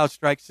same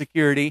CrowdStrike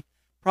security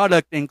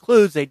product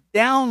includes a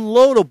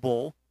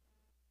downloadable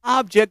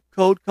object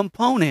code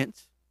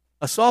component,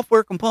 a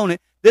software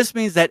component. This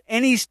means that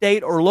any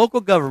state or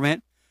local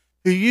government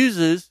who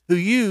used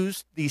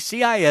the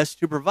CIS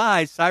to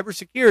provide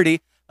cybersecurity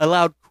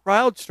allowed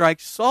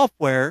CrowdStrike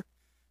software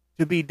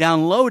to be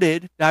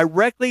downloaded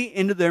directly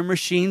into their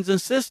machines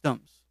and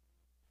systems.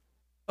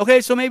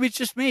 Okay, so maybe it's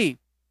just me,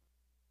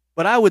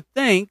 but I would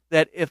think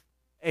that if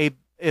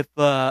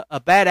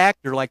a bad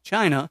actor like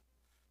China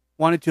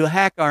wanted to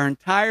hack our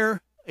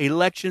entire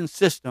election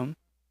system,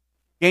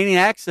 gaining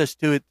access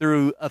to it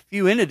through a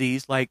few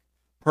entities like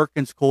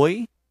Perkins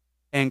Coie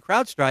and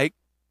CrowdStrike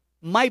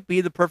might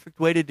be the perfect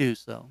way to do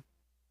so.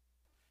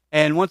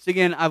 And once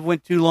again, I've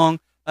went too long.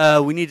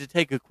 We need to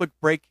take a quick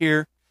break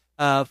here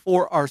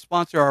for our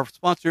sponsor. Our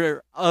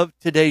sponsor of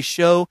today's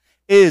show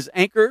is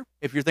Anchor.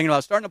 If you're thinking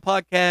about starting a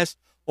podcast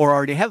or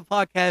already have a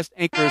podcast,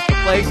 Anchor is the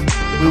place.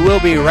 We will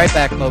be right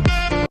back, folks.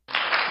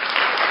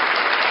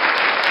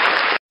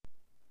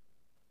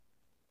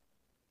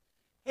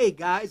 Hey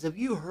guys, have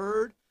you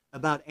heard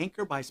about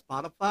Anchor by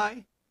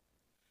Spotify?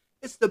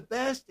 It's the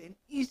best and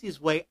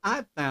easiest way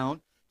I've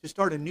found to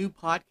start a new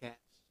podcast.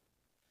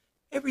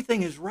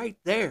 Everything is right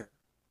there.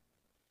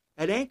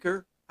 At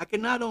Anchor, I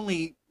can not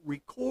only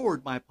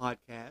record my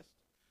podcast,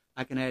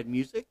 I can add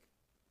music,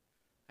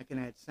 I can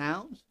add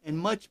sounds, and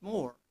much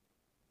more.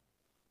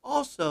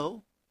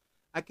 Also,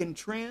 I can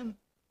trim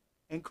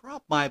and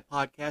crop my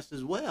podcast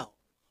as well,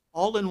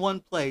 all in one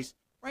place,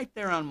 right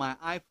there on my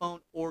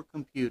iPhone or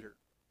computer.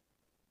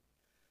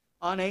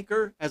 On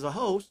Anchor, as a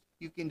host,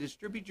 you can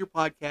distribute your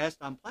podcast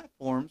on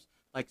platforms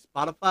like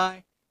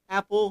Spotify,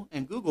 Apple,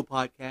 and Google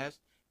Podcasts,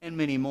 and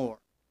many more.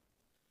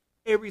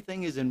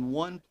 Everything is in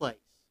one place.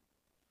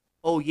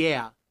 Oh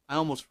yeah, I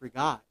almost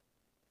forgot.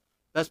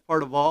 Best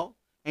part of all,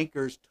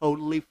 Anchor is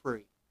totally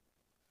free.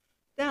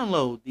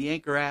 Download the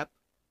Anchor app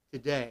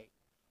today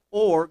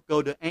or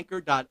go to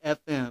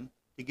anchor.fm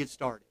to get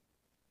started.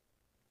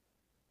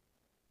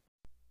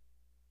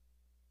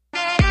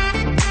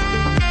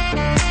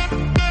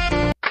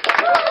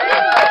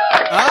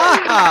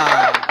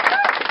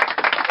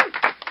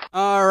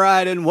 All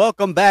right, and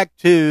welcome back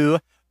to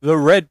the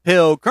Red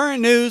Pill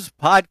Current News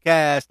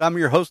Podcast. I'm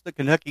your host, the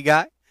Kentucky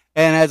Guy,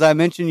 and as I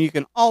mentioned, you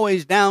can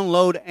always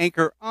download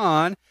Anchor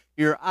on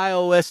your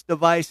iOS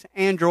device,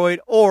 Android,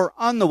 or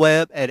on the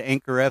web at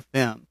Anchor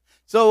FM.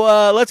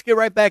 So let's get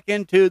right back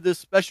into this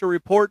special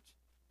report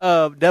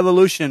of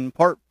Devolution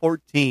Part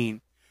 14.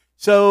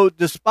 So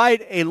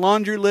despite a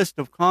laundry list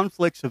of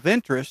conflicts of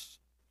interest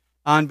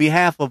on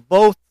behalf of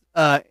both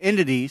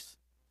entities,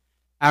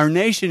 our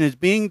nation is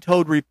being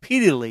told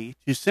repeatedly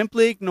to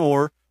simply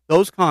ignore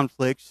those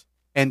conflicts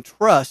and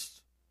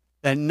trust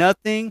that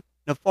nothing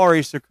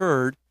nefarious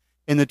occurred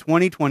in the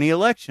 2020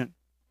 election,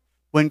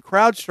 when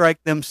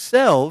CrowdStrike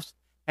themselves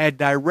had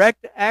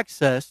direct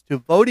access to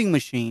voting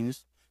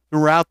machines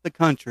throughout the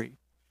country.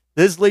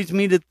 This leads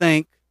me to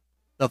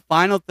the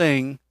final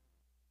thing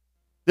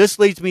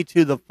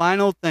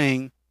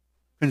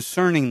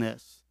concerning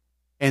this,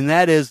 and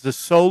that is the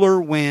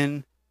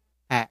SolarWinds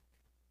hack.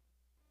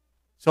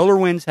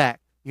 SolarWinds hack.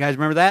 You guys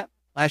remember that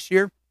last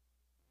year?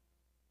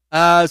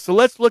 So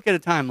let's look at a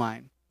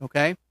timeline,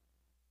 okay?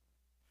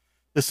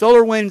 The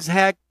SolarWinds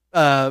hack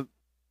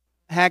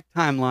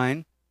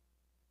timeline,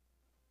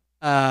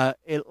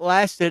 it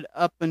lasted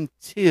up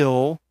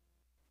until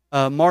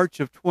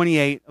March of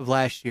 28 of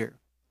last year.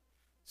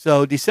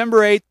 So December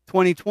 8th,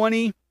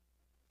 2020,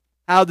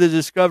 how the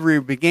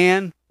discovery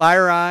began.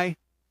 FireEye,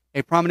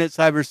 a prominent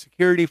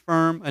cybersecurity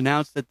firm,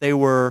 announced that they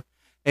were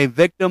a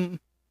victim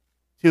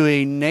to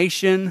a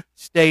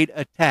nation-state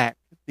attack.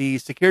 The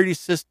security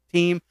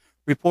team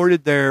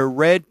reported their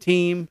Red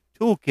Team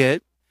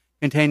toolkit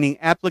containing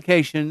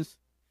applications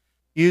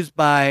used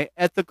by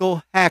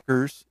ethical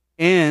hackers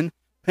and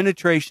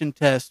penetration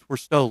tests were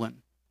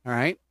stolen. All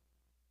right.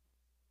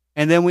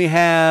 And then we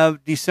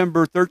have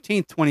December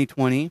 13th,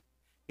 2020,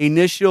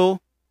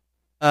 initial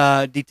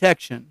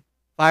detection.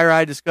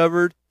 FireEye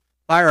discovered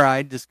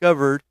FireEye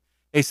discovered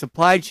a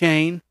supply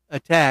chain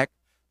attack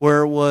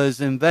where it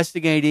was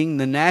investigating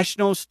the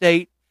national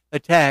state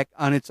attack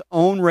on its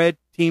own red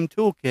team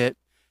toolkit.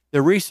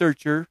 The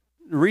researchers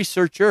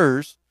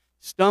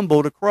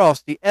stumbled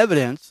across the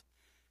evidence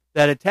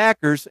that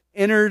attackers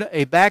entered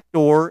a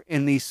backdoor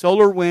in the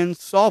SolarWinds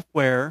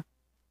software,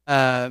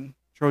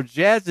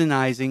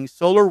 trojanizing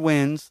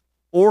SolarWinds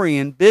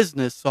Orion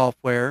business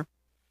software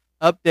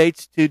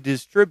updates to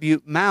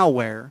distribute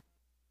malware.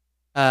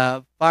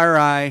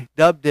 FireEye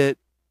dubbed it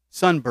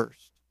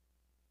Sunburst.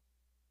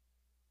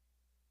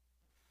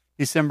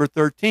 December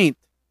 13th,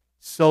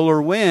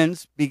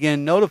 SolarWinds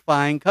began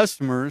notifying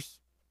customers,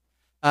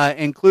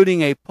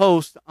 including a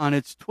post on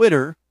its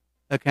Twitter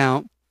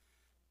account,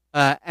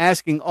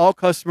 asking all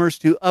customers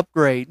to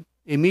upgrade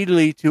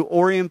immediately to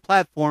Orion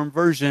Platform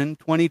version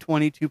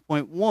 2020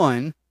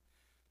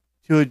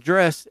 to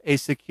address a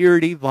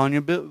security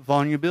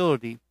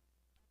vulnerability.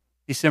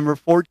 December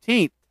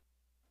 14th,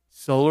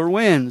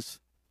 SolarWinds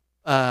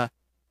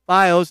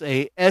files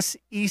a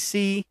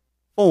SEC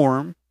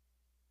Form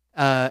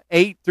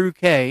 8 through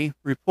K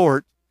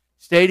report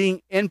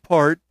stating in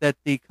part that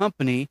the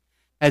company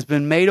has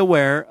been made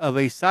aware of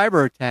a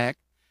cyber attack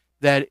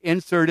that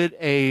inserted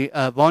a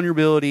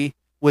vulnerability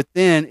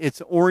within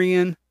its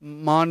Orion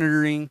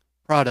monitoring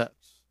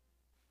products.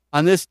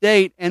 On this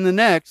date and the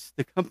next,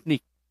 the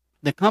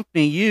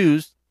company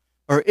used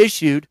or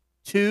issued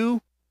 2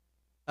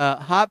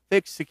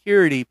 hotfix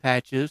security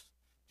patches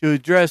to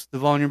address the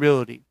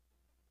vulnerability.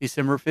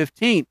 December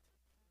 15th,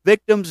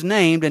 victims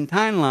named and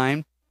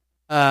timeline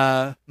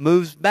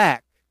moves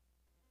back.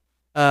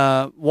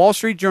 Wall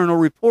Street Journal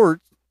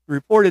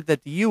reported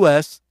that the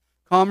U.S.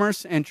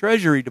 Commerce and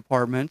Treasury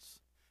Departments,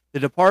 the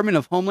Department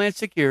of Homeland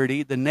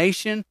Security, the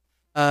National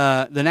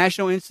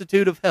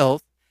Institute of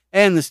Health,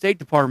 and the State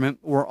Department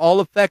were all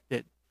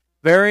affected.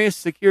 Various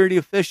security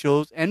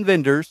officials and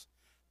vendors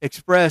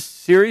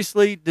expressed serious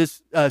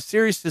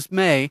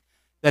dismay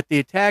that the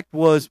attack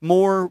was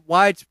more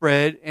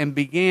widespread and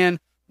began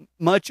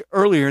much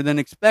earlier than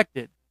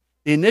expected.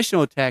 The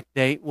initial attack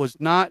date was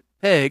now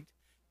pegged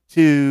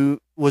to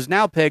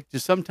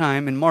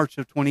sometime in March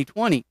of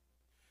 2020,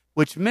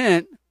 which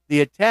meant the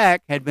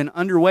attack had been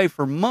underway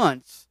for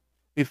months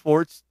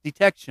before its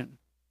detection.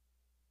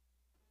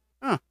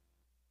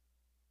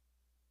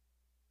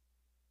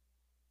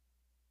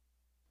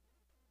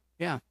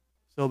 Yeah,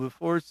 so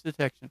before its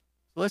detection.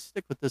 So let's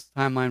stick with this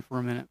timeline for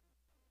a minute.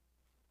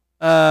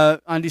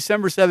 On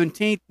December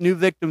 17th, new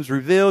victims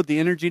revealed. The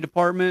Energy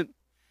Department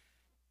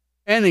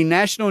and the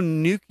National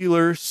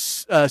Nuclear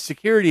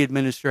Security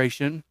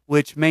Administration,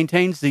 which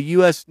maintains the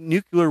U.S.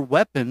 nuclear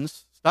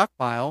weapons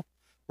stockpile,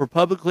 were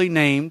publicly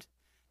named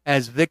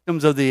as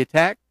victims of the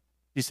attack.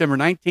 December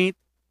 19th,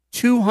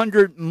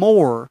 200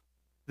 more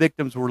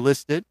victims were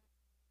listed.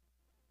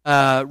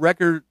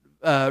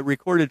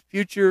 Recorded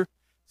future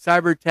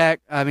cyber attack.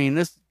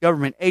 This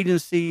government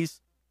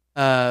agencies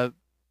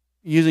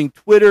using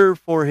Twitter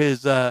for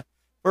his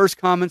first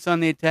comments on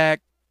the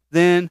attack.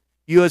 Then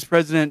U.S.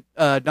 President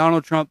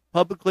Donald Trump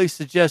publicly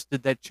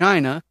suggested that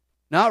China,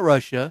 not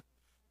Russia,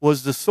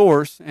 was the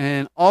source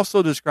and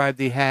also described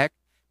the hack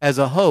as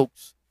a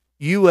hoax.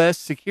 U.S.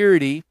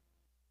 Secretary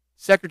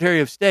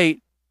of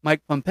State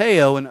Mike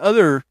Pompeo and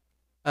other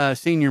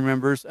senior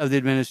members of the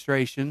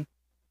administration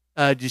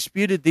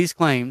disputed these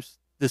claims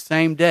the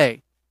same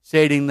day,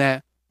 stating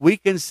that we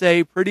can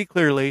say pretty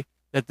clearly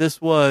that this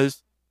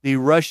was the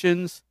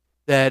Russians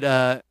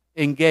that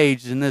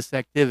engaged in this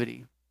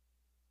activity.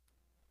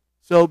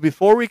 So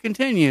before we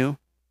continue,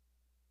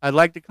 I'd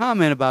like to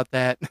comment about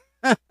that.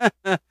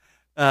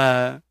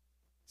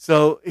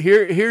 So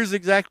here's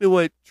exactly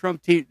what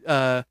Trump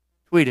tweeted.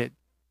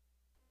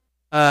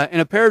 In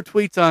a pair of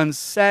tweets on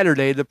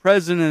Saturday, the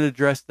president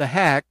addressed the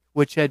hack,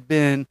 which had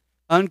been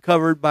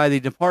uncovered by the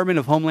Department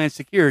of Homeland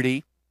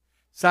Security,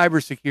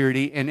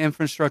 Cybersecurity, and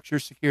Infrastructure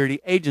Security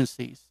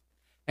agencies,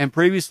 and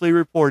previously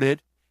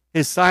reported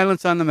his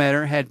silence on the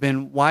matter had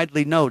been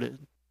widely noted.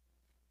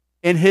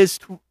 In his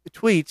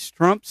tweets,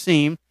 Trump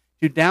seemed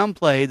to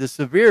downplay the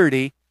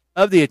severity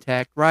of the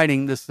attack,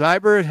 writing, "The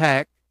cyber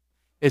attack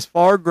is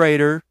far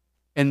greater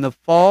in the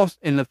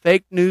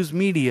fake news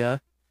media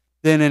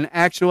than in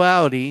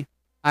actuality.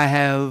 I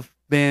have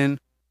been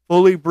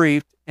fully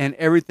briefed and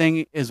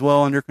everything is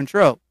well under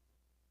control."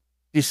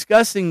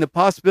 Discussing the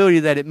possibility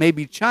that it may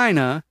be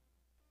China,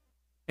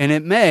 and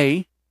it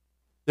may,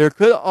 there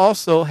could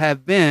also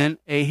have been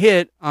a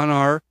hit on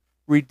our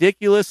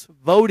ridiculous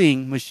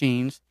voting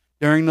machines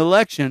during the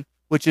election,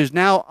 which is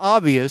now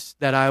obvious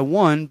that I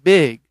won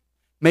big,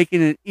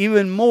 making it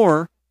even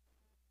more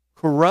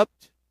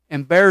corrupt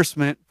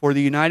embarrassment for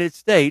the United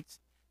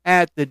States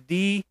at the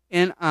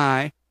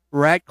DNI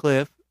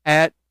Ratcliffe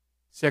at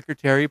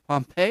Secretary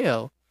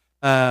Pompeo,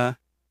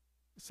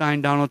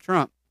 signed Donald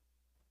Trump.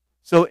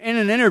 So in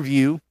an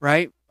interview,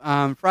 right,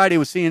 on Friday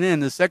with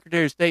CNN, the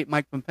Secretary of State,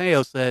 Mike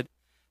Pompeo, said,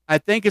 "I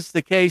think it's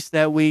the case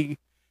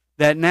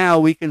that now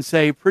we can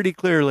say pretty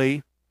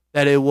clearly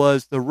that it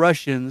was the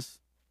Russians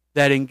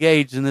that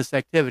engaged in this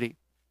activity."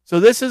 So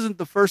this isn't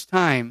the first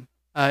time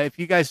If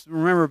you guys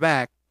remember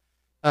back,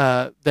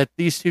 that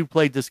these two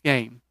played this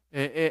game.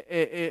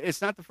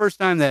 It's not the first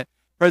time that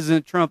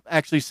President Trump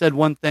actually said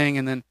one thing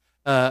and then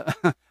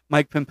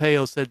Mike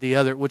Pompeo said the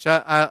other, which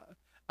I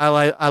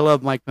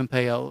love Mike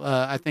Pompeo.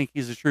 I think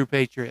he's a true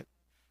patriot.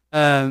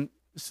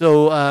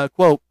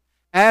 Quote,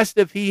 asked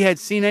if he had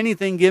seen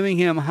anything giving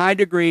him high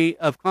degree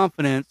of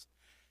confidence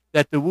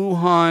that the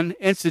Wuhan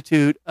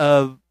Institute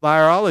of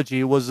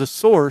Virology was the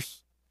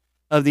source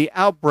of the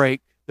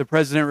outbreak, the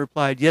president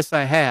replied, yes,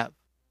 I have.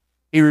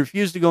 He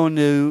refused to go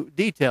into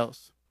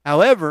details.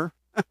 However,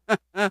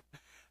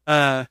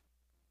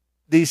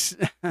 the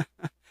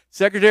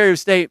Secretary of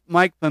State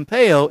Mike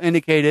Pompeo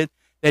indicated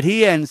that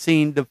he hadn't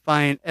seen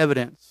defiant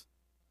evidence.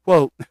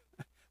 Quote,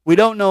 we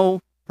don't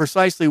know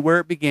precisely where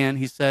it began,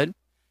 he said.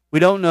 We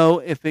don't know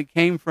if it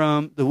came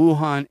from the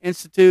Wuhan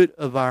Institute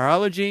of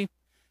Virology.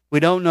 We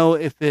don't know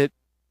if it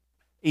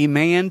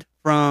emaned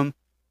from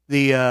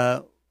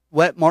the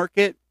wet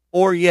market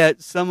or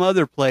yet some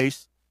other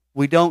place.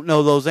 We don't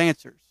know those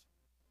answers.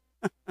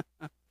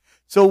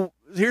 So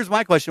here's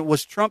my question.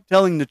 Was Trump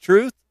telling the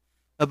truth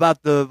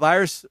about the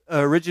virus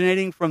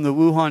originating from the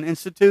Wuhan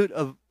Institute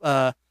of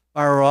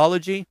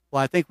Virology?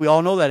 Well, I think we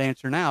all know that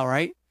answer now,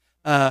 right?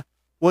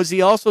 Was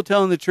he also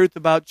telling the truth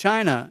about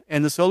China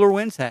and the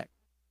SolarWinds hack?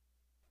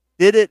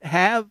 Did it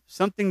have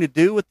something to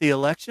do with the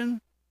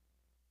election?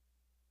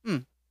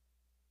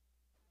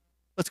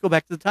 Let's go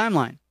back to the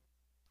timeline.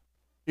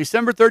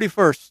 December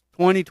 31st,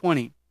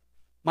 2020.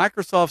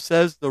 Microsoft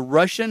says the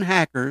Russian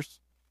hackers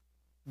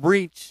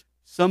breached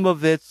some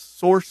of its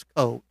source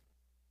code.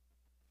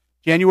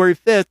 January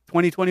 5th,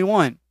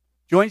 2021.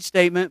 Joint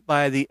statement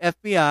by the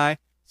FBI,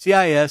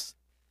 CIS,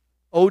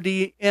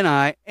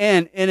 ODNI,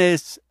 and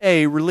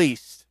NSA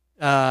released.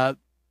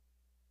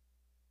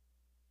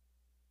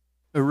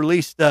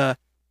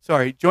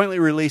 Jointly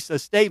released a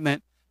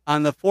statement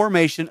on the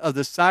formation of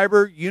the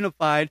Cyber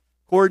Unified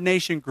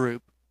Coordination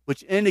Group,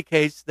 which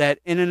indicates that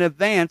in an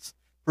advanced,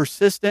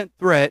 persistent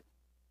threat,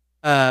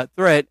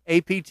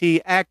 APT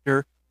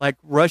actor like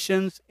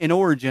Russians in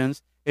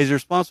origins is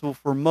responsible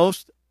for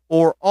most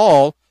or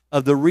all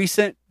of the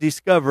recent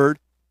discovered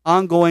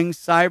ongoing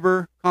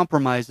cyber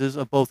compromises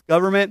of both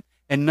government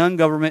and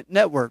non-government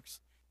networks.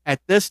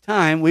 At this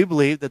time, we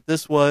believe that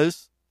this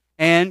was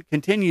and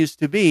continues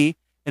to be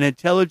an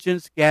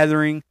intelligence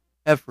gathering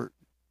effort.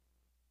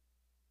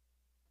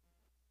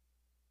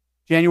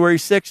 January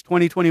 6,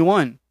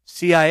 2021,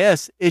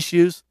 CIS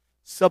issues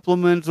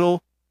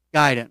supplemental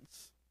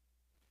guidance.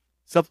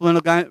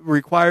 Supplemental guidance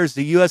requires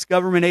the U.S.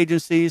 government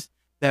agencies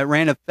that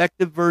ran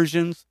effective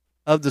versions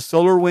of the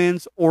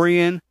SolarWinds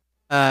Orion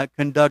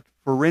conduct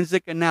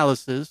forensic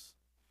analysis.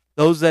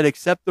 Those that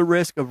accept the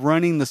risk of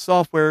running the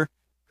software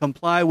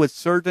comply with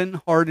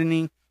certain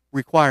hardening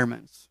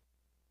requirements.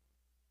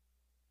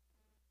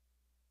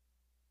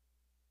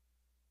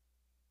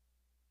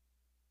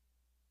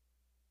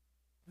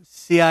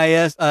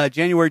 CIS,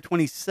 January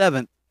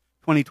 27th,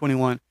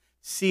 2021,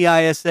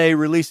 CISA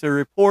released a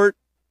report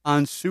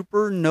on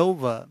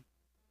Supernova,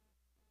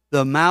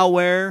 the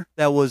malware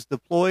that was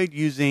deployed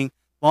using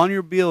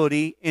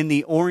vulnerability in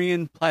the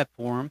Orion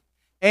platform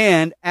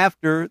and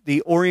after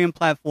the Orion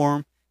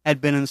platform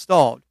had been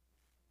installed.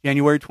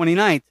 January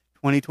 29th,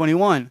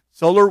 2021,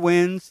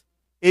 SolarWinds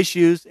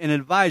issues an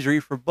advisory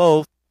for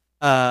both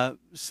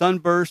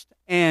Sunburst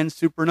and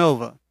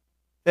Supernova.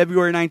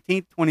 February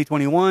 19th,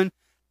 2021,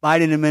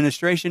 Biden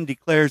administration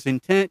declares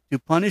intent to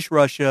punish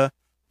Russia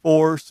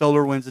for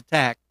SolarWinds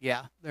attack.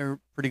 Yeah, they're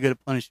pretty good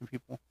at punishing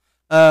people.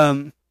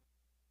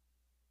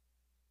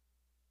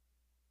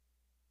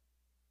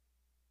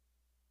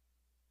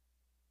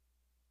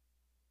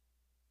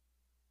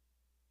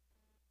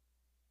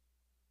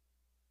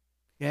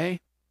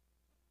 Okay.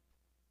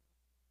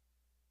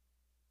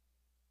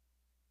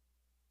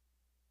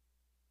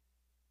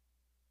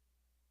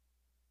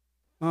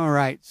 All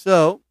right.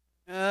 So,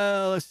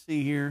 let's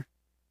see here.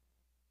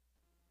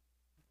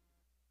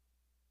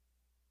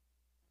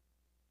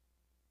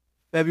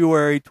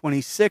 February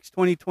 26,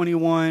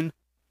 2021,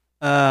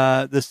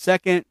 the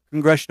second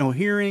congressional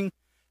hearing,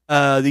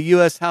 the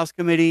U.S. House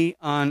Committee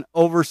on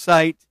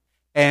Oversight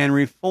and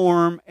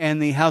Reform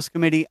and the House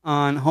Committee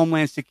on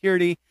Homeland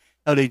Security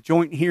held a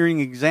joint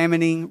hearing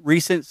examining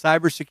recent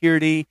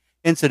cybersecurity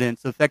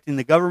incidents affecting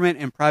the government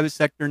and private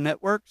sector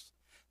networks.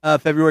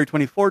 February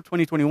 24,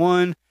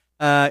 2021,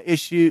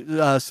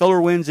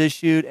 SolarWinds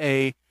issued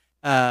a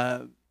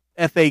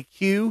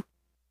FAQ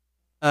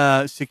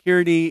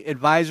security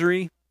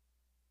advisory.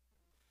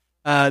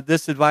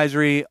 This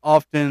advisory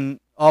often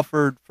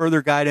offered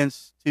further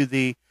guidance to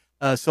the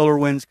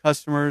SolarWinds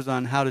customers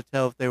on how to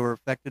tell if they were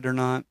affected or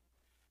not.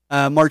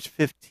 March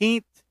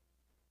 15th,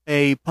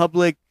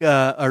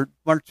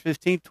 March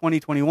 15th,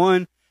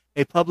 2021,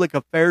 a public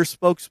affairs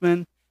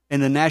spokesman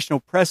in the National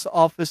Press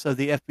Office of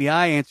the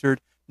FBI answered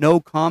no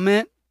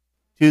comment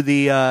to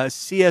the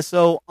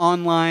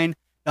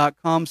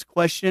CSOonline.com's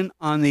question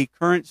on the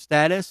current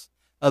status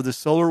of the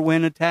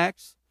SolarWinds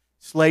attacks,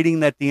 slating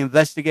that the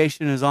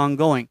investigation is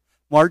ongoing.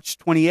 March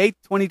 28,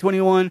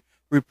 2021,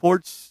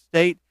 reports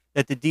state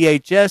that the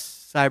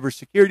DHS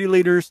cybersecurity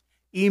leaders'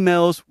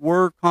 emails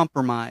were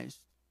compromised.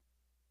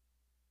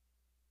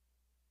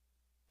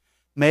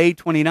 May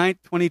 29,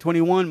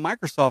 2021,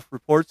 Microsoft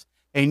reports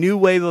a new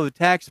wave of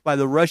attacks by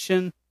the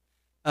Russian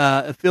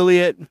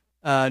affiliate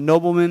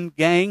Nobleman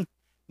gang,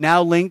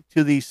 now linked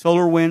to the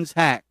SolarWinds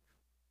hack.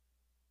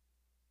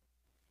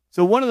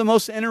 So one of the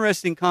most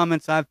interesting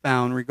comments I've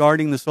found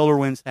regarding the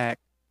SolarWinds hack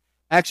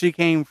actually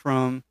came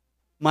from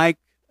Mike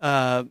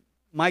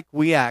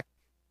Wiak.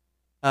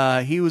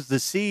 He was the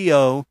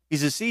CEO.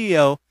 He's the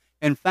CEO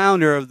and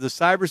founder of the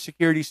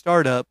cybersecurity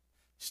startup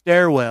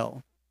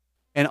Stairwell,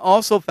 and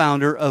also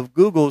founder of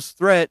Google's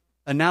threat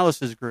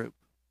analysis group.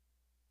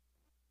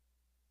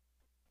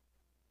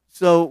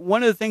 So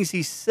one of the things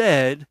he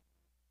said,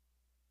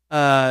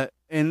 and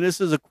this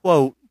is a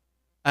quote,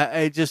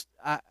 I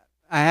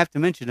have to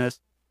mention this,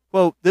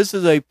 quote, "This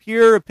is a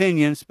pure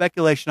opinion,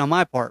 speculation on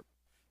my part,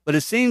 but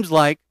it seems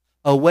like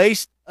a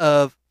waste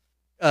of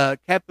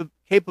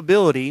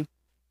capability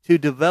to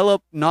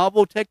develop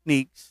novel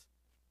techniques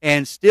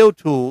and steal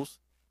tools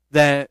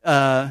that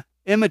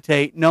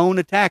imitate known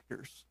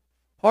attackers.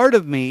 Part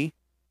of me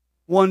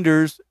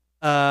wonders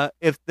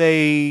if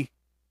they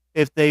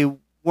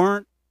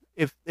weren't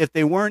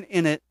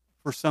in it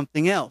for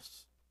something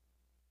else."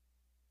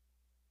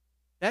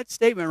 That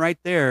statement right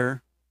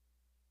there,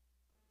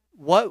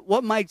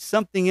 what might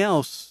something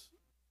else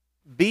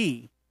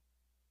be?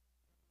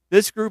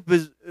 This group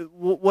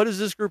what is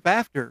this group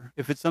after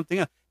if it's something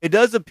else? It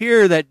does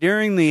appear that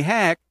during the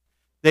hack,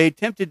 they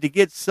attempted to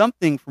get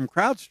something from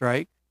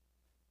CrowdStrike.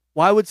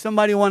 Why would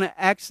somebody want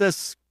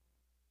access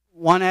to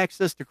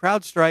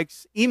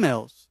CrowdStrike's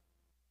emails?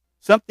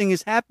 Something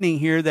is happening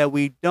here that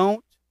we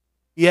don't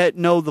yet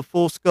know the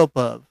full scope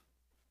of.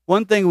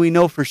 One thing we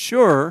know for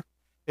sure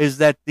is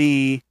that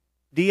the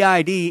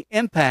DID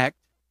impacted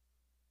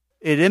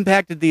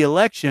the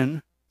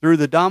election through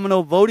the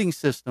domino voting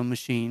system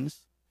machines.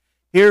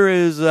 Here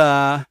is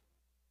there's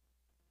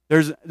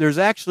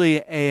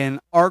actually an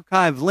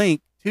archive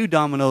link to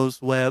Domino's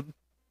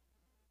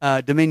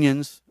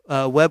Dominion's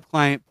web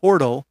client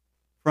portal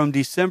from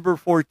December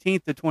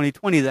 14th of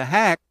 2020. The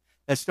hack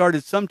that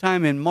started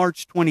sometime in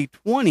March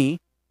 2020,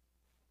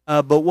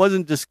 but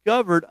wasn't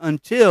discovered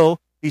until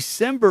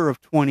December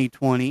of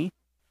 2020,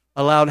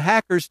 allowed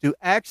hackers to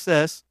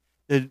access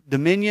the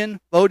Dominion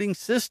voting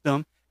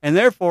system, and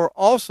therefore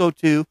also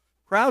to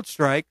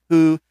CrowdStrike,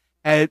 who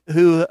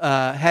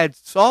had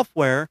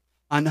software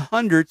on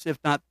hundreds, if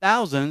not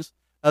thousands,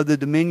 of the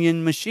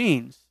Dominion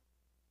machines.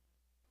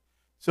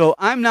 So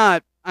I'm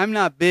not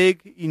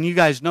big, and you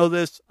guys know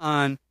this,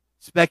 on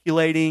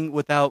speculating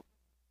without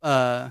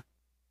 100%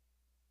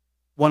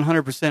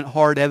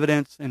 hard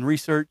evidence and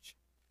research.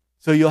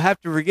 So you'll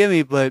have to forgive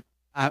me, but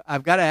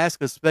I've got to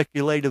ask a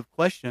speculative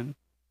question.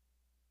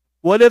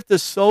 What if the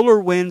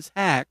SolarWinds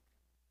hack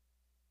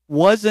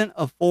wasn't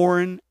a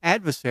foreign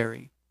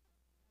adversary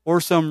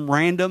or some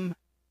random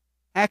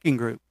hacking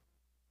group?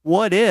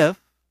 What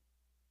if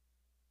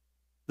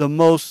the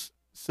most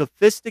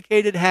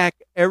sophisticated hack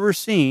ever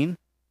seen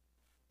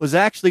was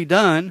actually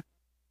done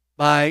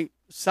by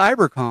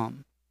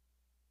Cybercom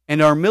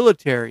and our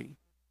military,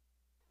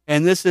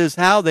 and this is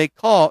how they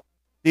caught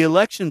the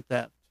election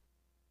theft?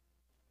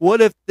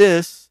 What if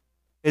this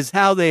is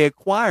how they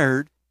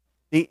acquired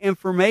the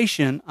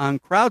information on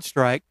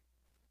CrowdStrike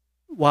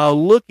while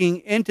looking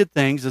into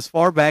things as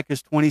far back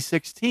as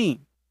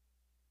 2016?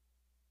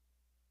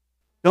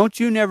 Don't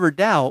you never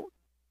doubt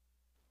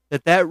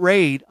that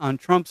raid on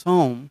Trump's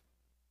home,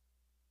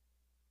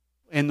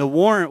 and the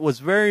warrant was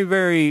very,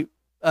 very,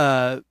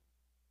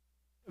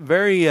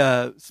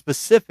 very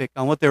specific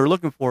on what they were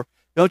looking for.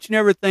 Don't you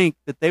never think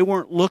that they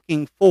weren't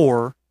looking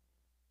for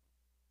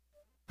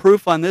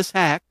proof on this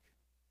hack,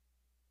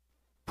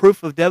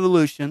 proof of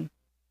devolution,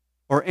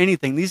 or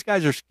anything? These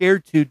guys are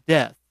scared to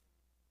death.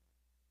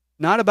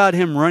 Not about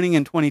him running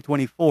in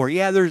 2024.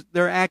 Yeah,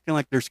 they're acting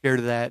like they're scared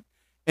of that,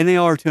 and they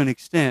are to an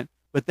extent,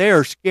 but they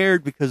are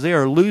scared because they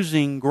are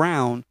losing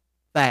ground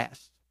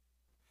fast.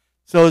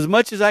 So as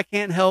much as I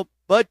can't help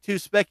but to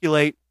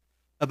speculate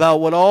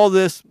about what all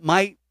this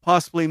might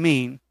possibly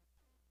mean,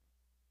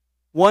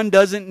 one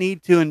doesn't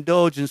need to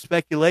indulge in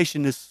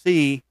speculation to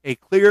see a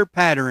clear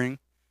pattern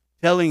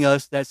telling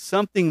us that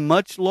something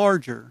much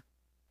larger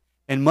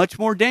and much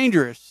more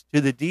dangerous to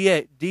the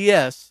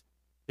DS,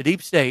 the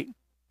deep state,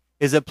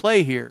 is at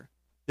play here.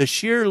 The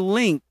sheer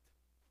length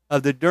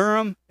of the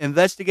Durham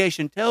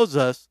investigation tells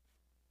us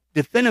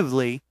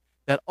definitively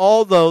that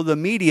although the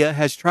media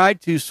has tried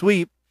to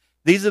sweep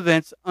these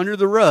events under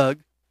the rug,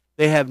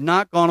 they have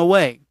not gone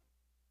away.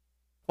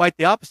 Quite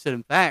the opposite.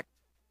 In fact,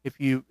 if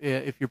you're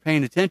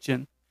paying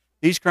attention,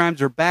 these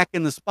crimes are back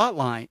in the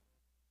spotlight.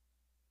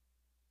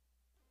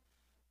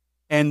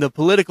 And the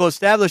political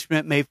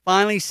establishment may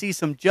finally see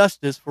some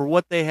justice for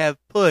what they have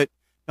put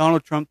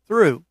Donald Trump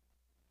through,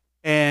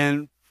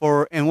 and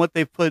what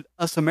they've put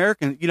us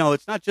Americans.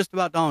 It's not just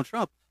about Donald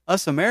Trump,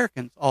 us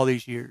Americans all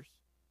these years.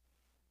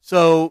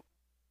 So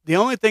the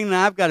only thing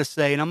that I've got to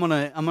say, and I'm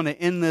gonna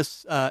end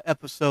this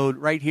episode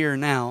right here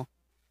now,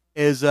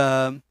 is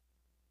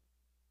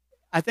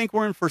I think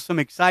we're in for some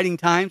exciting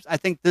times. I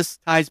think this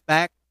ties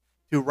back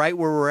to right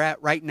where we're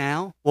at right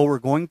now, what we're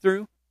going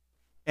through.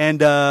 And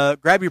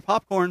grab your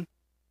popcorn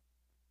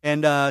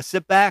and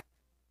sit back.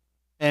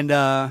 And,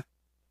 the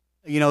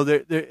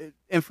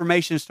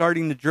information is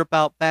starting to drip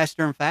out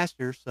faster and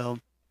faster. So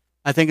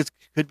I think it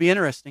could be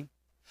interesting.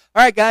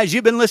 All right, guys,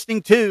 you've been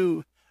listening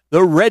to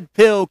the Red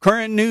Pill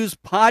Current News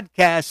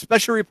Podcast,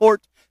 Special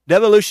Report,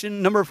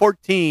 Devolution number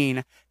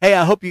 14. Hey,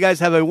 I hope you guys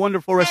have a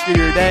wonderful rest of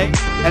your day.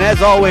 And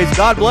as always,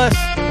 God bless,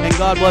 and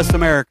God bless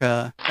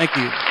America. Thank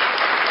you.